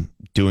see him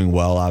doing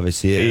well,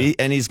 obviously.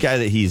 And he's a guy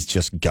that he's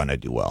just going to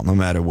do well, no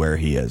matter where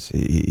he is.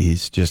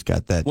 He's just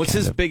got that. What's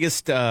his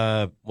biggest,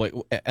 as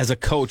a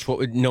coach,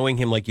 knowing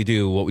him like you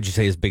do, what would you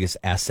say his biggest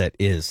asset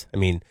is? I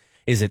mean,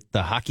 is it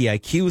the hockey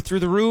IQ through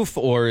the roof,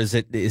 or is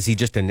he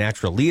just a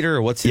natural leader,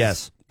 or what's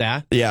his,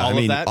 that? Yeah,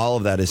 all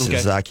of that is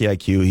his hockey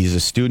IQ. He's a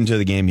student of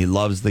the game. He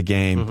loves the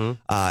game.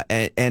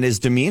 And his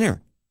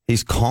demeanor.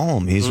 He's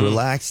calm. He's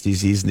relaxed.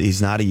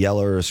 He's not a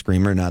yeller or a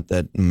screamer. Not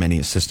that many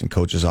assistant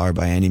coaches are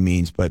by any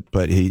means, but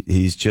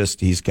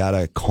he's got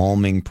a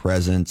calming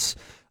presence,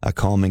 a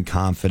calming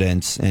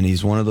confidence, and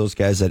he's one of those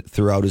guys that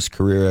throughout his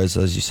career, as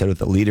you said, with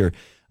the leader,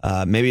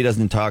 maybe he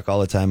doesn't talk all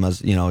the time. As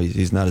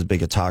he's not as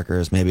big a talker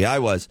as maybe I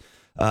was,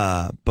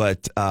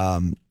 but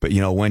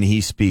when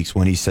he speaks,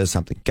 when he says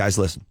something, guys,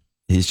 listen.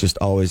 He's just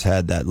always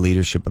had that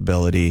leadership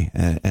ability,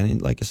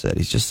 and like I said,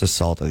 he's just a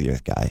salt of the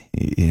earth guy.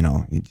 You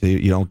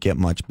don't get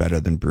much better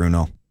than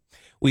Bruno.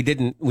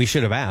 We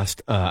should have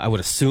asked, I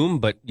would assume,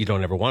 but you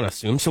don't ever want to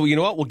assume. So you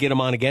know what? We'll get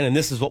him on again, and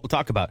this is what we'll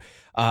talk about.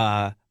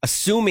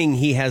 Assuming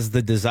he has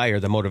the desire,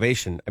 the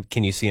motivation,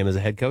 can you see him as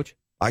a head coach?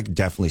 I could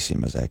definitely see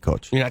him as a head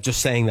coach. You're not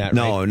just saying that,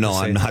 no, right? No,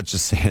 I'm not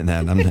just saying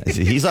that.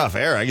 He's off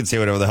air. I can say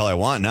whatever the hell I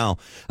want now.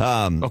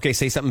 Okay,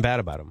 say something bad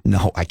about him.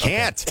 No, I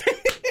can't.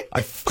 Okay.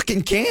 I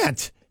fucking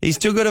can't. He's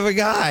too good of a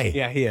guy.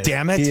 Yeah, he is.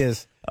 Damn it. He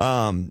is.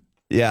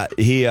 Yeah,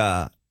 he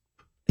oh,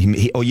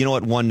 you know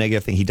what? One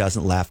negative thing, he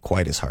doesn't laugh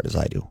quite as hard as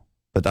I do.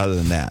 But other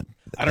than that,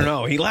 I don't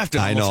know. He laughed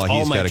at I know all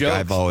he's my got jokes.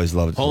 I've always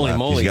loved his Holy laugh.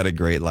 moly. He's got a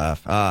great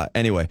laugh.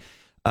 Anyway,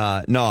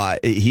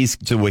 he's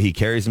the way he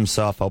carries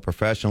himself, how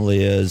professional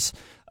he is,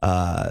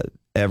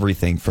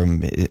 everything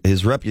from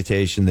his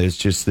reputation.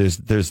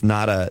 There's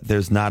not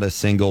a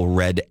single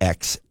red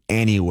X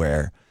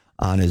anywhere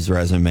on his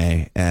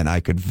resume, and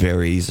I could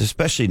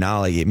especially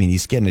now,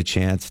 he's getting a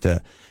chance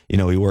to, he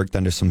worked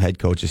under some head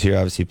coaches here,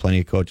 obviously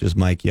plenty of coaches,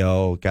 Mike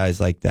Yeo, guys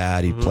like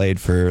that. He played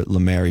for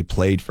Lemaire, he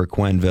played for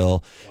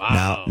Quenneville.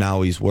 Wow.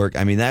 Now he's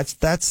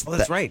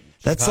that's right.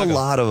 That's Chicago. a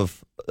lot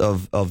of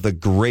the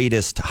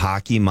greatest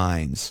hockey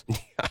minds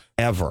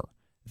ever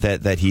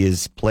that he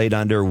has played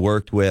under,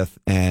 worked with,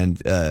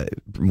 and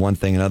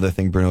another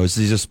thing, Bruno, is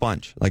he's a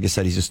sponge. Like I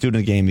said, he's a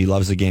student of the game. He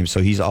loves the game,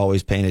 so he's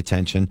always paying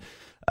attention.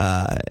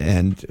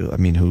 And I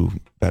mean, who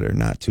better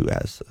not to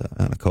as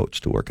a coach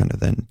to work under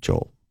than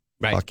Joel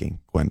fucking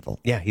Quenneville?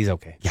 Yeah, he's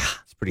okay. Yeah,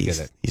 he's pretty good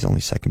at. He's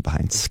only second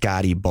behind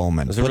Scotty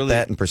Bowman. Put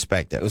that in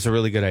perspective. It was a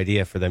really good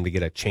idea for them to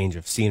get a change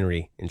of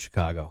scenery in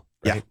Chicago.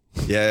 Right?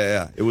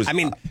 Yeah. It was.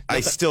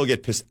 I still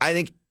get pissed. I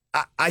think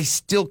I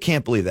still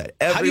can't believe that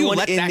everyone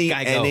in the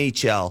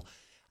NHL,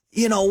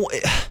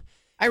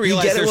 I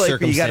realize there's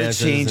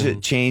circumstances. You got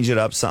to change it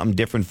up, something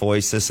different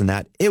voice, this and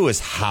that. It was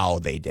how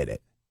they did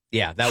it.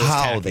 Yeah, that was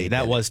tacky.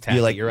 That was tacky.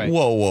 You're like, You're right.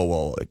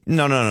 Whoa.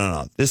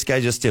 No. This guy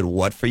just did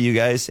what for you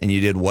guys? And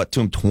you did what to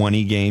him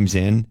 20 games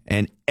in?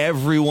 And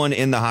everyone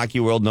in the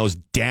hockey world knows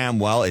damn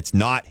well it's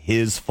not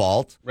his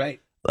fault. Right.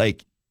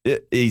 Like,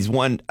 he's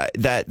one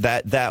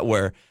that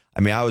where,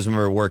 I always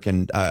remember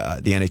working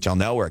the NHL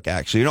Network,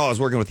 actually. I was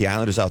working with the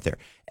Islanders out there.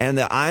 And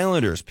the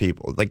Islanders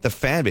people, like the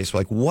fan base, were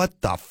like, what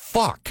the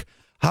fuck?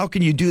 How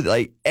can you do that?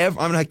 Like,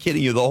 I'm not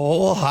kidding you. The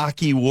whole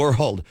hockey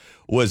world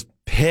was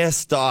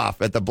pissed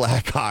off at the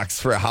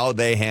Blackhawks for how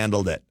they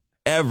handled it.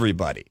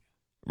 Everybody.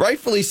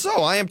 Rightfully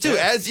so. I am too,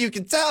 as you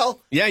can tell.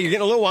 Yeah, you're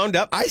getting a little wound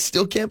up. I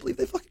still can't believe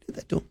they fucking did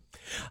that to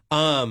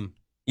him.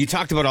 You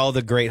talked about all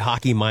the great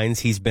hockey minds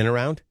he's been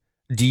around.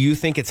 Do you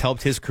think it's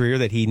helped his career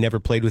that he never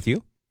played with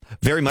you?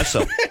 Very much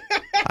so.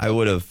 I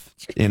would have,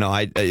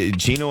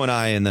 Gino and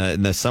I in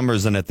the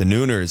summers and at the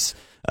Nooners,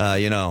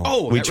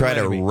 we try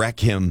to wreck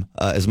him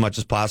as much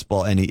as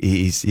possible, and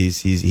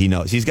he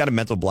knows. He's got a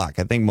mental block.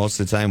 I think most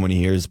of the time when he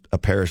hears a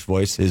Parrish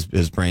voice,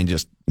 his brain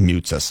just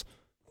mutes us.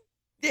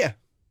 Yeah,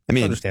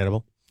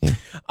 understandable. Yeah.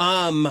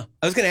 I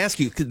was going to ask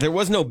you, 'cause there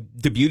was no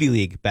the beauty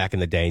league back in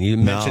the day, and you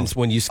mentioned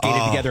when you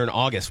skated together in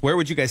August. Where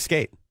would you guys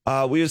skate?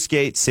 We would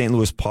skate St.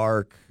 Louis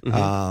Park.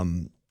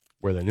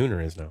 Where the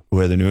Nooner is now.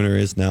 Where the Nooner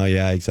is now,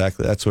 yeah,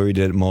 exactly. That's where we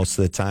did it most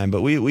of the time.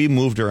 But we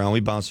moved around. We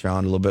bounced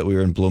around a little bit. We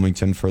were in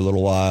Bloomington for a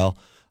little while.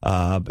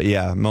 But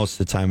yeah, most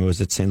of the time it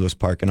was at St. Louis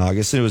Park in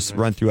August. It was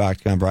run through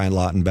Octagon, Brian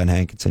Lawton, Ben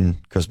Hankinson,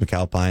 Chris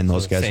McAlpine.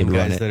 Those guys would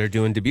run it. That are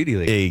doing Debuti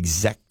League.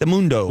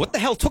 Exactamundo. What the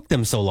hell took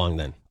them so long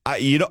then?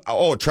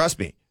 Trust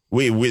me.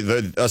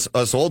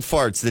 Us old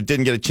farts that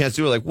didn't get a chance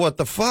to, were like, what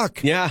the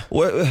fuck? Yeah.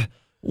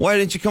 Why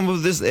didn't you come up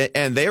with this?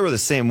 And they were the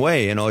same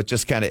way. It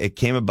just it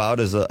came about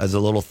as a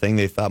little thing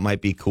they thought might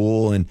be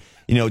cool, and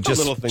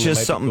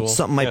just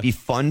something might be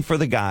fun for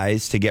the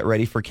guys to get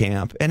ready for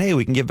camp. And hey,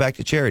 we can give back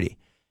to charity.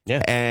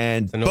 Yeah,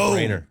 and it's a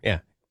no-brainer.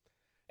 Yeah,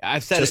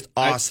 I've said just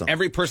awesome.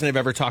 Every person I've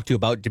ever talked to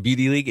about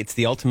Debuti League, it's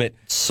the ultimate.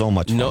 So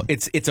much fun. No,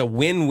 it's a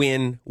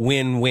win-win.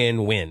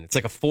 It's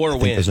like a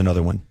 4-win. There's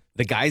another one.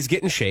 The guys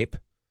get in shape.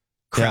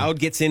 Crowd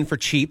gets in for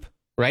cheap,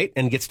 right,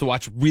 and gets to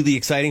watch really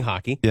exciting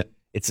hockey. Yeah.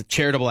 It's a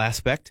charitable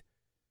aspect.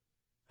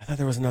 I thought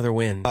there was another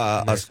win.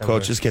 Us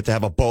coaches get to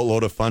have a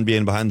boatload of fun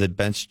being behind the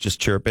bench,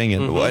 just chirping,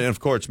 and of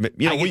course,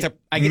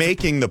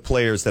 making the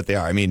players that they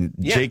are. I mean,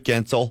 Jake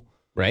Gensel,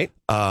 right?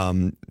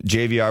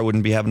 JVR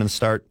wouldn't be having them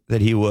start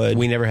that he would.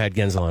 We never had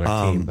Gensel on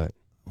our team, but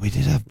we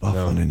did have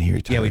Bufflin in here.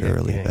 We did.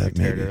 Early. Yeah,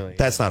 maybe early.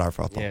 That's not our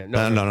fault. Yeah,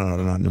 no.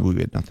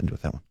 We had nothing to do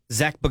with that one.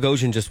 Zach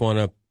Bogosian just won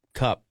a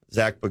cup.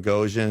 Zach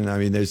Bogosian. I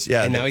mean,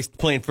 and now he's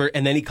playing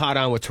and then he caught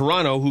on with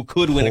Toronto, who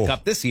could win a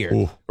cup this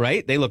year,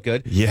 right? They look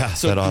good. Yeah.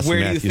 So where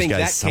do you think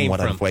that came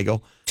from?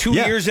 Fuego. 2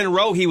 years in a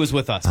row he was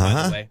with us,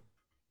 by the way.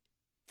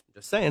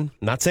 Just saying.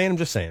 I'm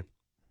just saying.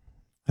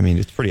 I mean,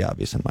 it's pretty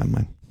obvious in my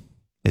mind.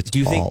 Do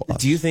you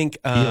think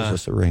he owes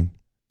us a ring?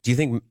 Do you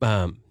think,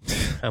 I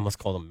almost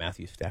called him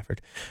Matthew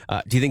Stafford.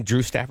 Do you think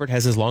Drew Stafford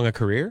has as long a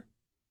career?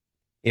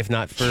 If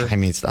not for... I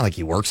mean, it's not like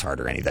he works hard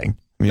or anything.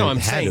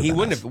 I'm saying he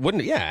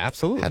wouldn't. Yeah,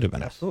 absolutely. Had to have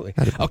been absolutely.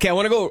 Okay, I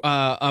want to go.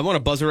 I want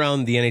to buzz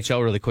around the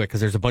NHL really quick because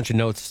there's a bunch of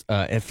notes.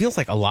 It feels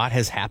like a lot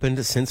has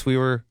happened since we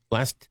were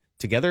last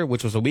together,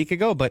 which was a week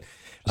ago. But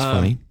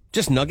funny.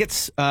 Just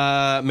Nuggets.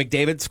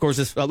 McDavid scores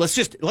this.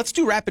 Let's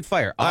do rapid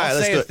fire.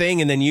 I'll say a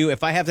thing, and then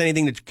if I have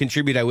anything to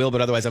contribute, I will.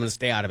 But otherwise, I'm going to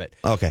stay out of it.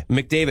 Okay.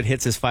 McDavid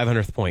hits his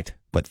 500th point.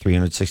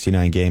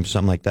 369 games,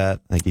 something like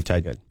that. I think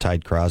he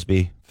tied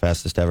Crosby.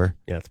 Fastest ever.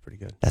 Yeah, that's pretty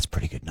good. That's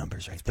pretty good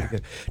numbers right there.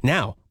 Good.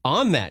 Now,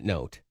 on that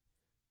note,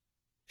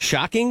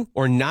 shocking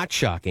or not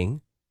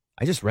shocking,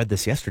 I just read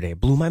this yesterday.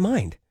 It blew my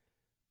mind.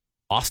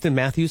 Austin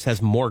Matthews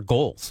has more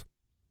goals.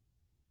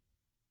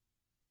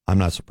 I'm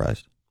not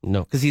surprised.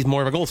 No, because he's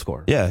more of a goal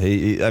scorer. Yeah,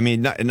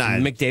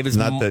 McDavid's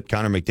not that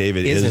Connor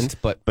McDavid isn't,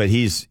 but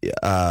he's.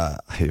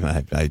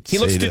 He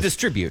looks to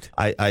distribute.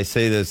 I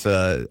say this.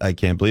 I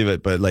can't believe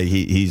it, but like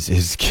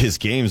his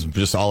game's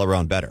just all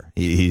around better.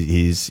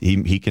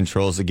 He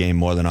controls the game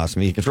more than us. I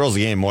mean, he controls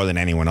the game more than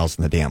anyone else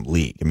in the damn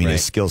league. I mean,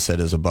 his skill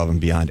set is above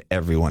and beyond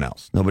everyone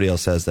else. Nobody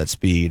else has that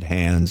speed,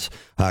 hands,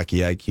 hockey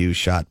IQ,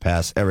 shot,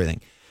 pass, everything.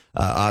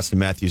 Austin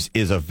Matthews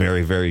is a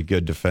very, very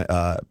good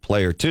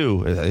player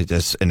too.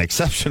 Just an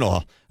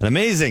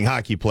amazing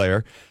hockey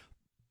player,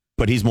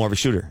 but he's more of a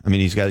shooter. I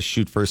mean, he's got a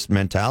shoot first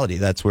mentality.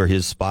 That's where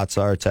his spots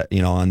are.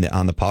 On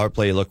the power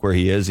play, look where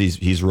he is.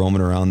 He's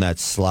roaming around that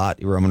slot,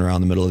 roaming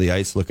around the middle of the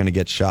ice, looking to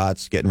get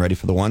shots, getting ready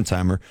for the one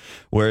timer.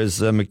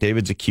 Whereas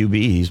McDavid's a QB.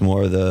 He's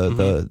more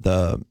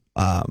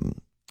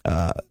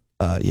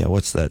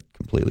what's that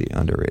completely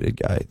underrated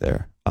guy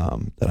there?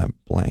 That I'm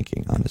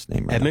blanking on his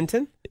name right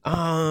Edmonton?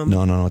 now.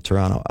 No,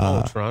 Toronto.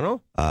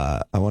 Toronto?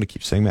 I want to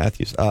keep saying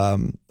Matthews.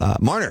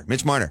 Marner,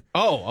 Mitch Marner.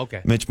 Oh,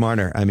 okay. Mitch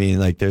Marner. I mean,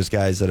 like, there's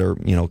guys that are,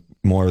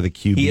 more of the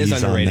QBs. He is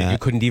underrated. On that. You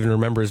couldn't even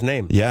remember his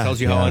name. Yeah. Tells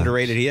you how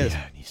underrated he is.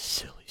 Yeah, and he's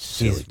silly.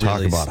 He's Talk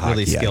really, about hockey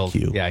really skilled.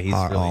 IQ. Yeah, he's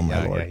really, oh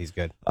my Lord. Yeah, he's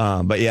good.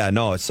 But yeah,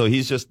 no, so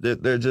he's just,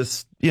 they're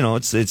just,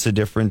 it's a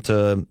different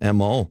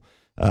MO.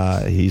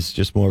 He's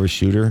just more of a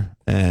shooter.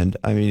 And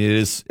I mean,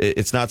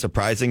 it's not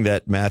surprising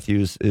that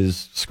Matthews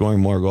is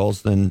scoring more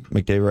goals than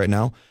McDavid right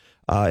now.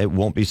 It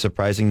won't be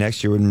surprising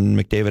next year when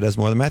McDavid has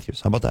more than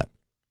Matthews. How about that?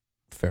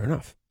 Fair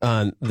enough.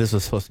 This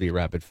was supposed to be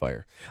rapid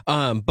fire.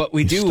 But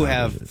we do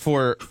have,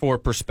 for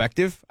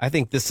perspective, I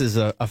think this is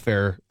a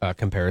fair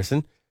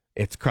comparison.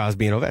 It's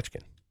Crosby and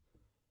Ovechkin.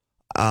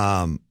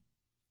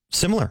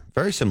 Similar.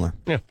 Very similar.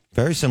 Yeah.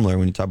 Very similar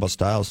when you talk about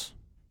styles.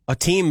 A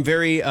team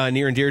very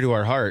near and dear to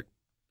our heart.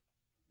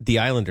 The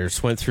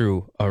Islanders went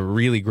through a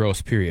really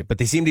gross period, but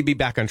they seem to be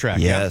back on track.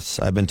 Yes,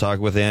 I've been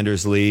talking with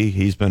Anders Lee.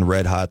 He's been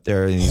red hot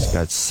there, and he's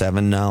got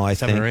 7 now, I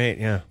think. 7 or 8,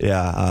 yeah.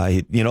 Yeah,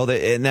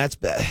 and that's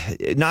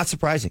not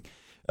surprising.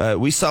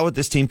 We saw what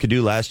this team could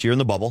do last year in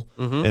the bubble,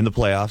 in the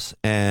playoffs,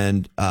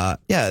 and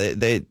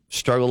they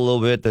struggled a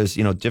little bit. There's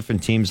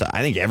different teams. I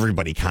think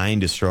everybody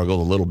kind of struggled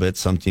a little bit.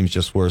 Some teams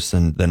just worse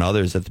than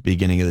others at the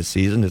beginning of the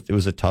season. It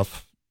was a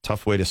tough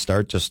way to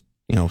start. Just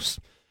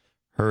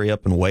hurry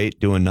up and wait,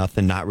 doing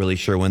nothing, not really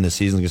sure when the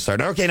season's going to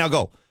start. Okay, now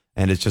go.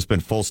 And it's just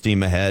been full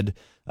steam ahead.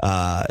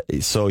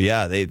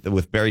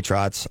 With Barry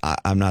Trotz,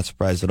 I'm not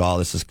surprised at all.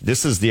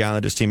 This is the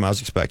Islanders team I was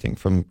expecting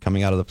from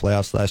coming out of the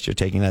playoffs last year,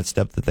 taking that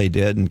step that they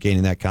did and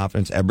gaining that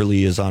confidence.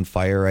 Eberle is on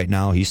fire right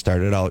now. He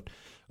started out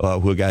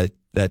who a guy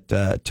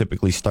that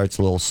typically starts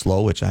a little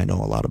slow, which I know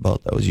a lot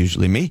about. That was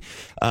usually me.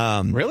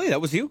 Really?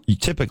 That was you?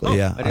 Typically,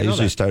 yeah. I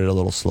usually started a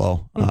little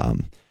slow.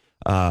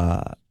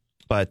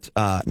 But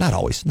not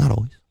always. Not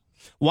always.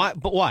 Why?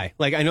 But why?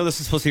 Like, I know this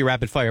is supposed to be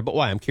rapid fire, but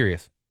why? I'm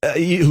curious.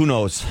 Who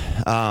knows?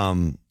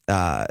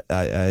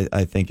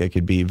 I think I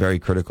could be very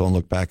critical and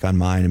look back on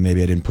mine, and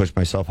maybe I didn't push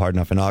myself hard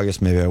enough in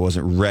August. Maybe I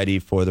wasn't ready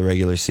for the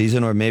regular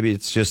season, or maybe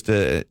it's just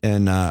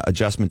an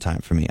adjustment time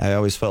for me. I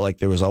always felt like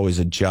there was always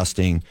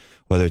adjusting,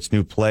 whether it's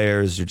new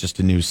players or just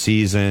a new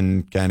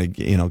season, kind of,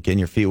 getting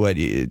your feet wet.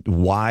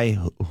 Why?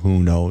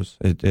 Who knows?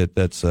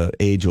 That's an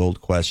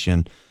age-old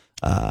question.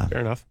 Fair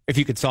enough. If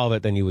you could solve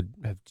it, then you would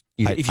have.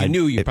 If you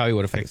knew, you probably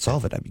would have fixed it.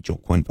 Solve it. I'd be Joe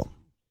Quenneville.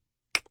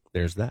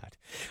 There's that.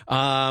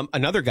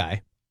 Another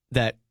guy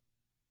that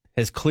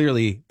has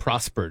clearly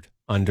prospered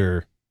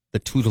under the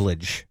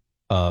tutelage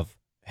of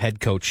head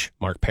coach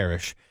Mark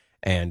Parrish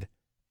and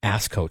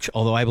ass coach,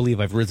 although I believe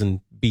I've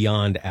risen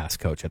beyond ass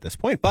coach at this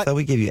point. But I thought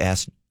we gave you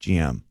ass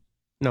GM.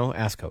 No,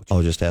 ass coach.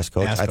 Oh, just ass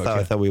coach? Ass coach,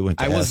 I thought we went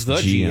to I was the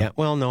GM.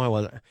 Well, no, I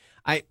wasn't.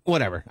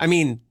 Whatever. I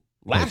mean,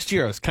 last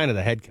year I was kind of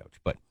the head coach,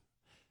 but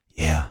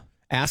yeah.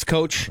 Ass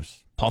coach,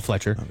 Paul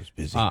Fletcher. I was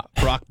busy.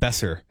 Brock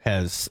Besser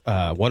has,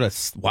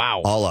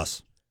 wow. All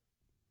us.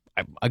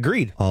 I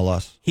agreed. All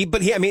us. I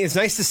mean, it's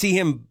nice to see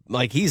him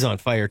like he's on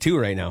fire too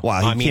right now.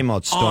 Wow, he came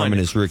out storming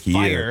his rookie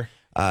year.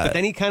 But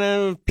then he kind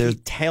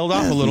of tailed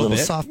off a little bit.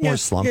 Sophomore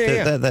slump.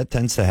 Yeah. That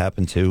tends to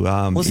happen too.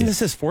 Wasn't this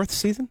his fourth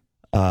season?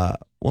 Well,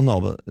 no,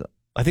 but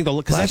I think the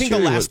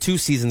last 2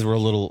 seasons were a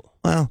little.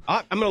 Well,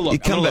 I'm going to look.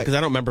 Because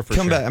I don't remember for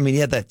sure. Back. I mean, he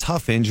had that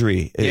tough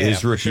injury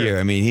his rookie year.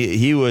 I mean,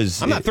 he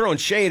was. I'm not throwing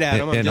shade at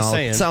him. I'm just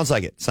saying. Sounds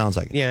like it.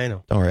 Yeah, I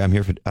know. Don't worry. I'm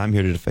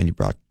here to defend you,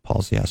 Brock.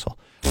 Paul's the asshole.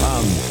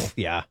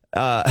 Yeah.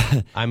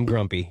 I'm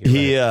grumpy.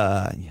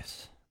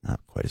 Yes. Not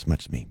quite as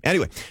much as me.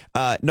 Anyway,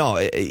 no.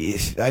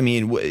 I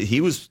mean,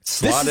 he was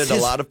slotted.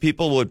 A lot of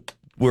people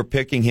were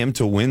picking him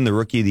to win the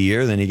Rookie of the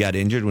Year. Then he got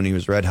injured when he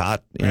was red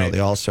hot. The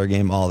All-Star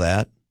game, all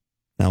that.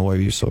 Now, what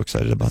are you so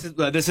excited about?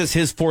 This is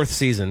his 4th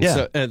season.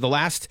 Yeah. So the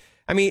last.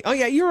 I mean, oh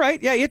yeah, you're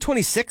right. Yeah, he had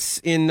 26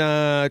 in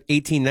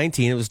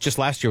 18-19. It was just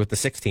last year with the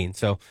 16.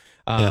 So.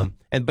 And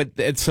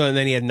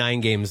then he had 9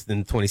 games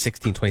in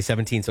 2016,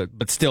 2017. So,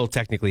 but still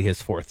technically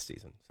his 4th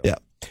season. So. Yeah.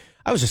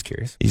 I was just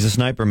curious. He's a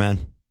sniper,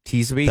 man.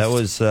 He's a beast. That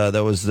was I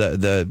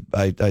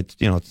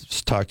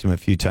just talked to him a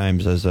few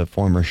times as a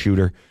former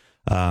shooter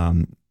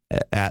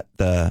at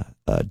the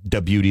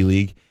WD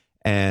League,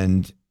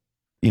 and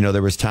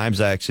there was times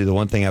the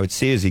one thing I would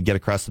see is he'd get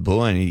across the blue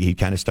line, he'd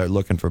kind of start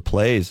looking for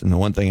plays, and the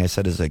one thing I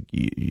said is like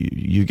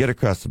you get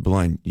across the blue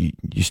line,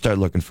 you start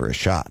looking for a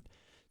shot.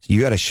 So you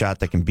got a shot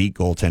that can beat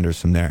goaltenders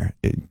from there.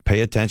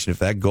 Pay attention. If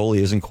that goalie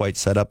isn't quite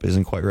set up,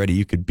 isn't quite ready,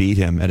 you could beat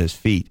him at his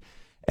feet.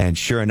 And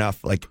sure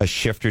enough, like a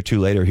shift or two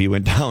later, he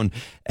went down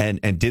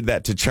and did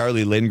that to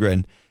Charlie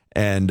Lindgren.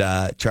 And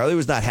Charlie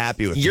was not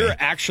happy with You're me.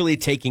 actually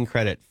taking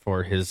credit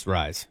for his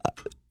rise.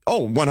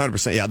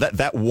 100%. Yeah,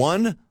 that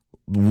one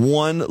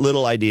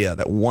little idea,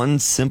 that one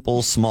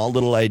simple, small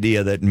little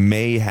idea that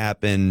may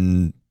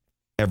happen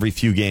every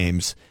few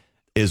games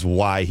is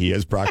why he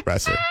is Brock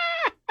Besser.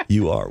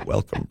 You are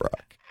welcome,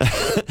 Brock.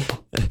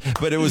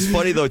 But it was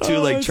funny though too.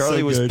 Like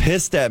Charlie was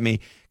pissed at me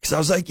because I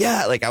was like,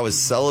 I was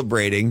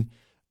celebrating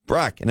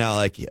Brock. And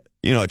now,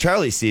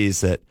 Charlie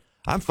sees that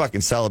I'm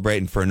fucking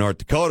celebrating for a North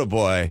Dakota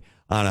boy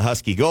on a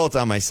Husky goal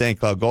on my St.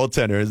 Cloud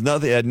goaltender.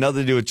 It had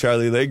nothing to do with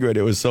Charlie Lindgren.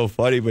 It was so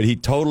funny, but Charlie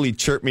totally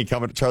chirped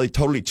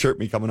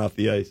me coming off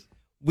the ice.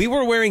 We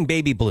were wearing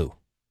baby blue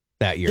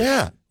that year.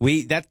 Yeah,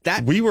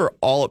 we were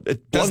all blood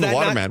in the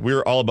water, man. We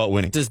were all about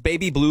winning. Does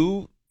baby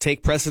blue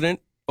take precedent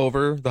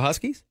over the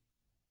Huskies?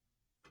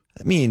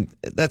 I mean,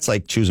 that's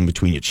like choosing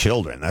between your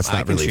children. That's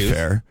not really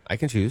fair. I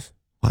can choose.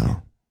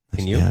 Wow.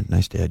 Can you?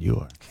 Nice dad you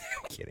are.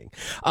 I'm kidding.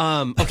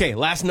 Okay,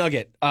 last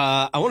nugget.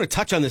 I want to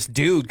touch on this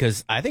dude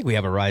because I think we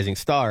have a rising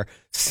star,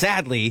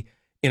 sadly,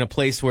 in a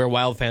place where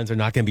Wild fans are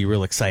not going to be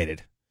real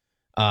excited.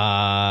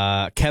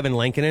 Kevin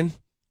Lankinen.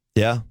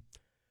 Yeah.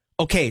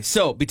 Okay,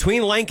 so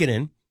between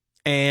Lankinen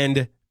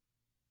and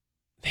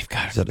they've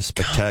got... He's had a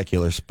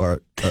spectacular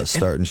start in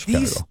Chicago.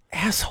 These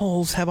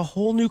assholes have a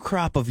whole new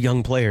crop of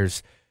young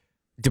players.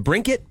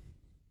 DeBrincat,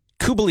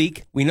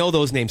 Kubalik, we know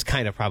those names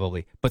kind of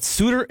probably, but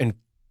Suter and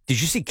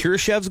did you see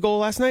Kurashev's goal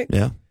last night?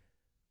 Yeah.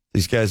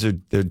 These guys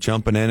they're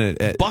jumping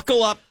in at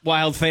buckle up,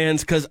 Wild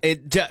fans, because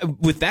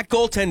with that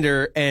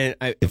goaltender and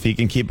if he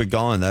can keep it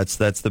going, that's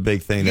the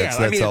big thing.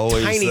 That's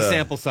always tiny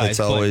sample size. That's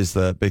always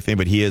the big thing.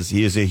 But he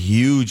is a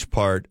huge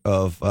part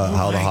of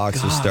how the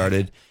Hawks have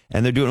started,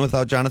 and they're doing it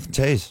without Jonathan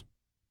Toews.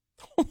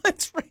 Oh,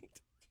 that's right.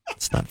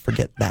 Let's not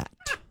forget that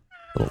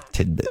little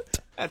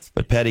tidbit.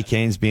 But Patty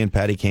Kane's being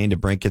Patty Kane.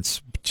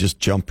 DeBrincat's just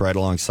jumped right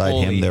alongside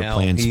him. They're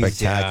playing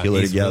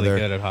spectacular together.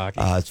 Really good at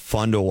hockey. It's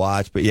fun to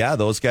watch. But yeah,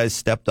 those guys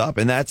stepped up,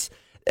 and that's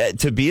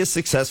to be a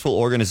successful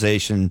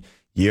organization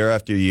year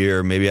after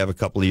year. Maybe have a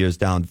couple of years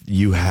down.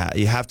 You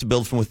have to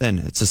build from within.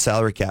 It's a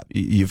salary cap.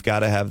 You've got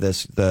to have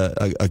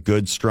a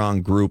good,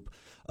 strong group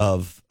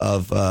of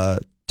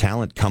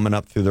talent coming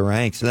up through the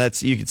ranks, and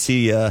that's you can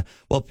see.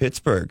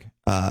 Pittsburgh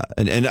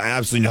And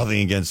absolutely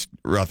nothing against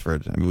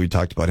Rutherford. I mean, we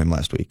talked about him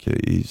last week.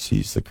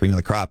 He's the cream of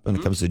the crop when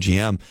it comes to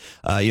GM.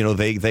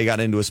 They got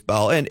into a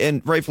spell,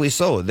 and rightfully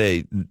so.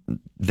 They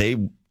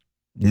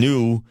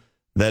knew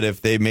that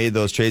if they made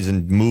those trades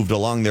and moved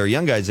along their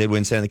young guys, they'd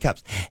win Stanley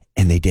Cups,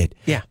 and they did.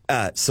 Yeah.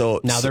 So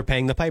they're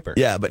paying the piper.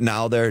 Yeah, but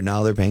now they're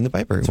paying the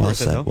piper. Well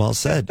said. Well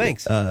said.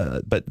 Thanks.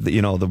 But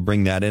they'll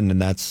bring that in, and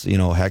that's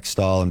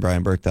Hextall and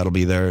Brian Burke. That'll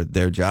be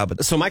their job.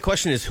 But so my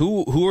question is,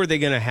 who are they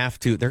going to have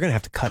to? They're going to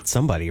have to cut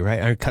somebody,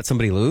 right? Or cut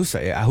somebody loose.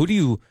 Who do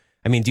you?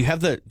 I mean, do you have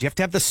to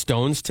have the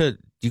stones to?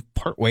 Do you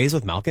part ways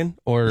with Malkin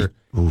or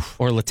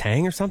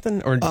Letang or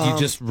something, or do you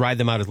just ride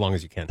them out as long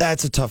as you can?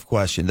 That's a tough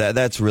question.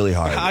 That's really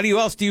hard. How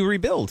else do you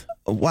rebuild?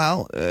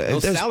 Well,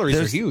 those salaries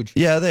are huge.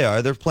 Yeah, they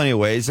are. There's plenty of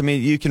ways. I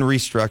mean, you can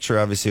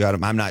restructure. Obviously, I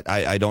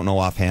don't know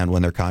offhand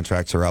when their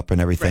contracts are up and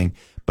everything.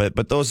 Right.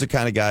 But those are the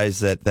kind of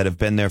guys that have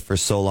been there for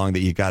so long that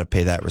you got to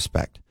pay that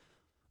respect.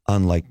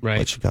 Unlike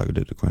what Chicago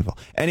did to Quenneville.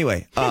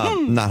 Anyway,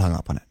 not hung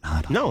up on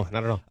it. No,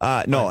 not at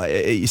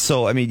all.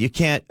 So I mean, you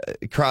can't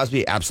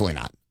Crosby.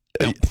 Absolutely not.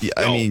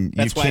 I mean,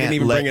 you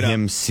can't let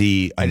him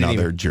see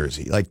another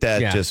jersey like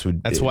that. Just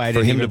would. That's why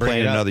for him to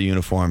play in another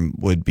uniform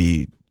would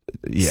be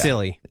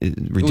silly.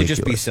 Ridiculous. It would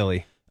just be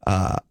silly.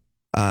 But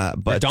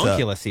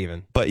redonkulous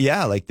even. But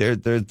yeah, like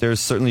there's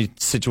certainly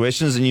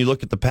situations, and you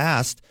look at the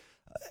past.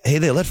 Hey,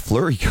 they let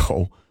Fleury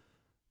go,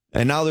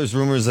 and now there's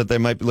rumors that they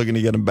might be looking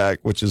to get him back,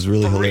 which is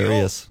really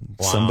hilarious.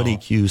 Wow. Somebody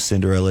cue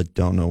Cinderella.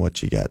 Don't know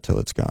what you got till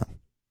it's gone.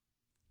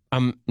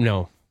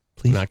 No,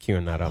 please, not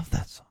queuing that up.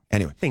 That song.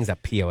 Anyway, things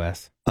at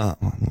POS.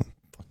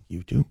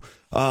 You do.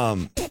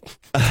 No,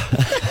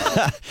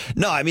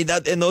 I mean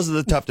that, and those are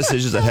the tough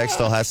decisions that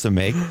Hextall has to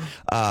make.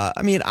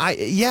 I mean,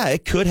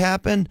 it could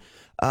happen.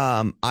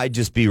 I'd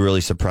just be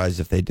really surprised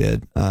if they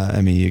did.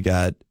 I mean, you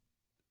got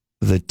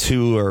the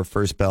two are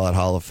first ballot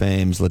Hall of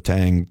Fames.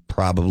 Letang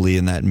probably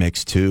in that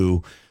mix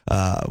too.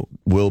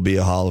 Will be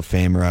a Hall of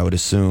Famer, I would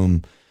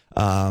assume.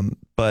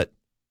 But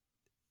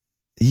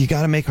you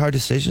got to make hard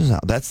decisions now.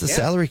 That's the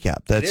salary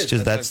cap.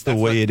 That's the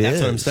way it is.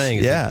 That's what I'm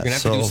saying. Yeah, you're gonna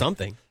have to do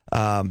something.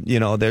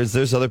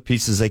 There's other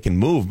pieces they can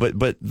move,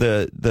 but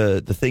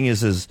the thing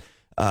is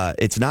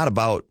it's not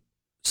about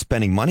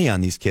spending money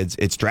on these kids.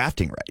 It's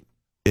drafting right.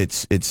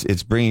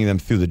 It's bringing them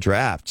through the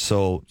draft.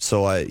 So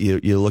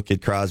you look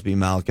at Crosby,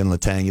 Malkin,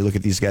 Letang. You look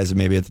at these guys that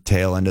maybe at the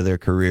tail end of their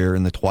career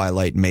in the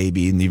twilight,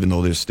 maybe, and even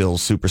though they're still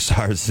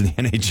superstars in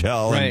the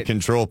NHL and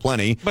control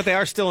plenty, but they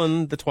are still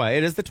in the twilight.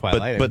 It is the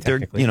twilight. But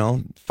they're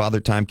Father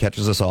Time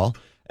catches us all.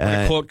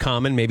 Like a quote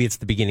common. Maybe it's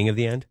the beginning of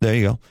the end. There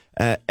you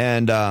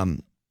go.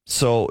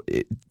 So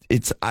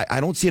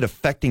I don't see it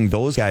affecting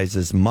those guys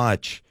as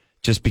much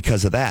just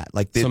because of that.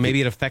 So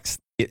maybe it affects.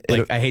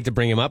 I hate to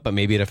bring him up, but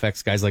maybe it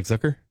affects guys like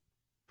Zucker.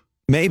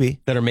 Maybe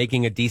that are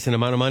making a decent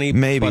amount of money,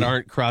 but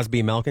aren't Crosby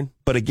and Malkin.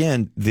 But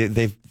again,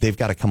 they've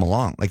got to come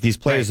along. Like these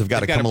players have got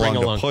to come along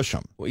to push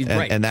them,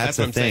 and that's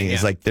the thing.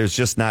 Is like there's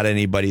just not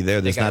anybody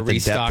there. There's not the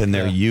depth in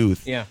their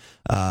youth. Yeah.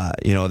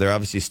 They're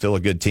obviously still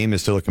a good team. They're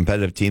still a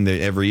competitive team.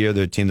 Every year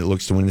they're a team that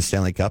looks to win the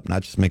Stanley Cup,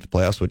 not just make the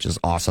playoffs, which is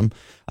awesome.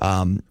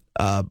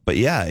 But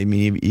yeah, I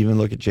mean, even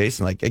look at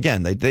Jason. Like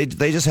again, they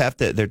just have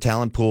to their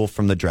talent pool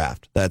from the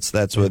draft. That's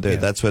where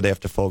that's where they have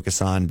to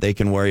focus on. They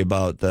can worry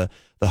about the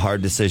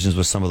hard decisions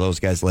with some of those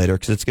guys later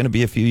because it's going to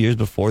be a few years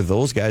before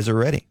those guys are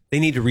ready. They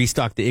need to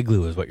restock the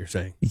igloo, is what you're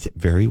saying.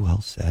 Very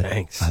well said.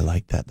 Thanks. I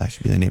like that. That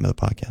should be the name of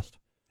the podcast.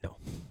 No,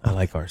 I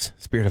like ours.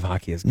 Spirit of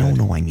Hockey is good.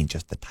 No, I mean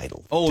just the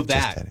title. Oh,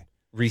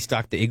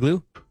 restock the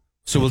igloo.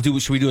 So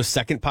should we do a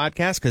second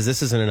podcast? Because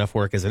this isn't enough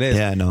work as it is.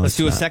 Yeah, no. Let's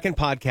do a second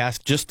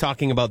podcast just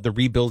talking about the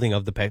rebuilding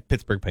of the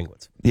Pittsburgh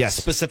Penguins. Yes.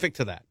 Specific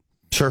to that.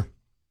 Sure.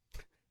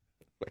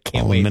 I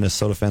can't wait.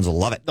 Minnesota fans will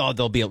love it. Oh,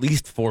 there'll be at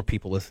least 4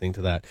 people listening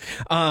to that.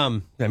 I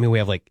mean, we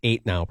have like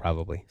 8 now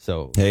probably.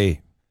 So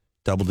hey,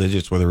 double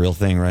digits were the real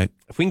thing, right?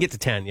 If we can get to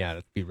 10, yeah,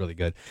 that'd be really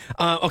good.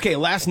 Okay,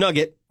 last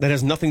nugget that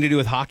has nothing to do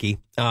with hockey.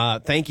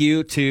 Thank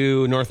you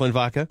to Northland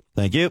Vodka.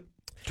 Thank you.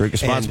 Drink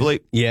responsibly.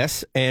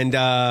 Yes, and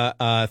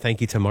thank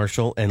you to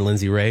Marshall and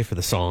Lindsay Ray for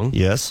the song.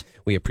 Yes.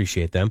 We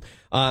appreciate them.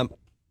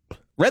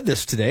 Read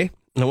this today,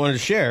 and I wanted to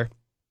share,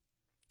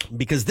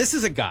 because this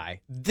is a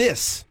guy,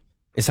 this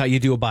is how you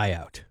do a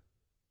buyout. Did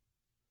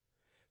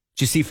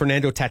you see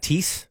Fernando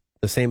Tatis,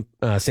 the same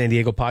San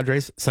Diego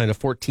Padres, signed a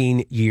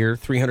 14-year,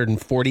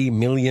 $340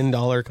 million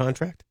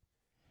contract?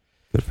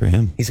 Good for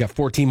him. He's got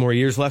 14 more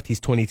years left. He's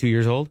 22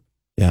 years old.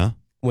 Yeah.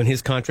 When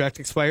his contract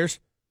expires,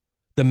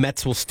 the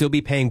Mets will still be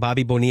paying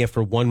Bobby Bonilla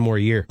for 1 more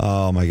year.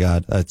 Oh, my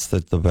God. That's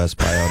the best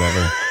buyout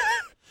ever.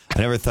 I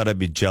never thought I'd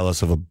be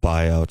jealous of a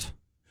buyout.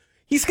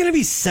 He's going to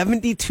be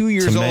 72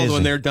 years old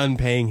when they're done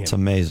paying him. It's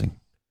amazing.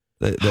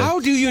 How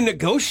do you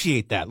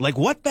negotiate that? Like,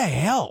 what the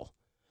hell?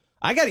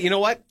 You know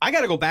what? I got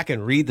to go back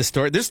and read the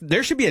story.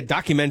 There should be a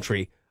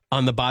documentary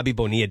on the Bobby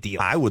Bonilla deal.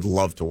 I would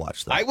love to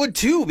watch that. I would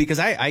too, because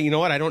I you know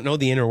what? I don't know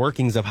the inner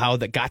workings of how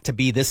that got to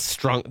be this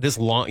strong, this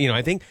long. You know,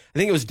 I think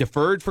it was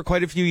deferred for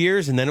quite a few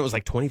years, and then it was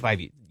like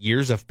 25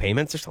 years of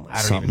payments or something.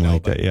 I don't even know.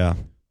 That, yeah.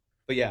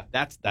 But yeah,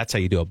 that's how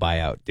you do a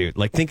buyout, dude.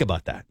 Like, think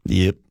about that.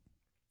 Yep.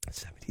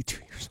 72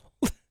 years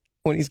old.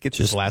 when he gets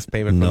his last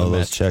payment from the those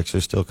Mets. checks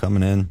are still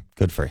coming in.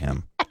 Good for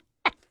him.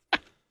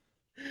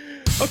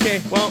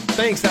 Okay, well,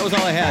 thanks. That was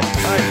all I had.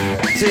 All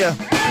right, see ya.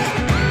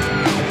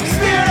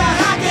 Spirit of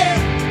hockey.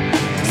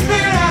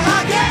 Spirit of hockey.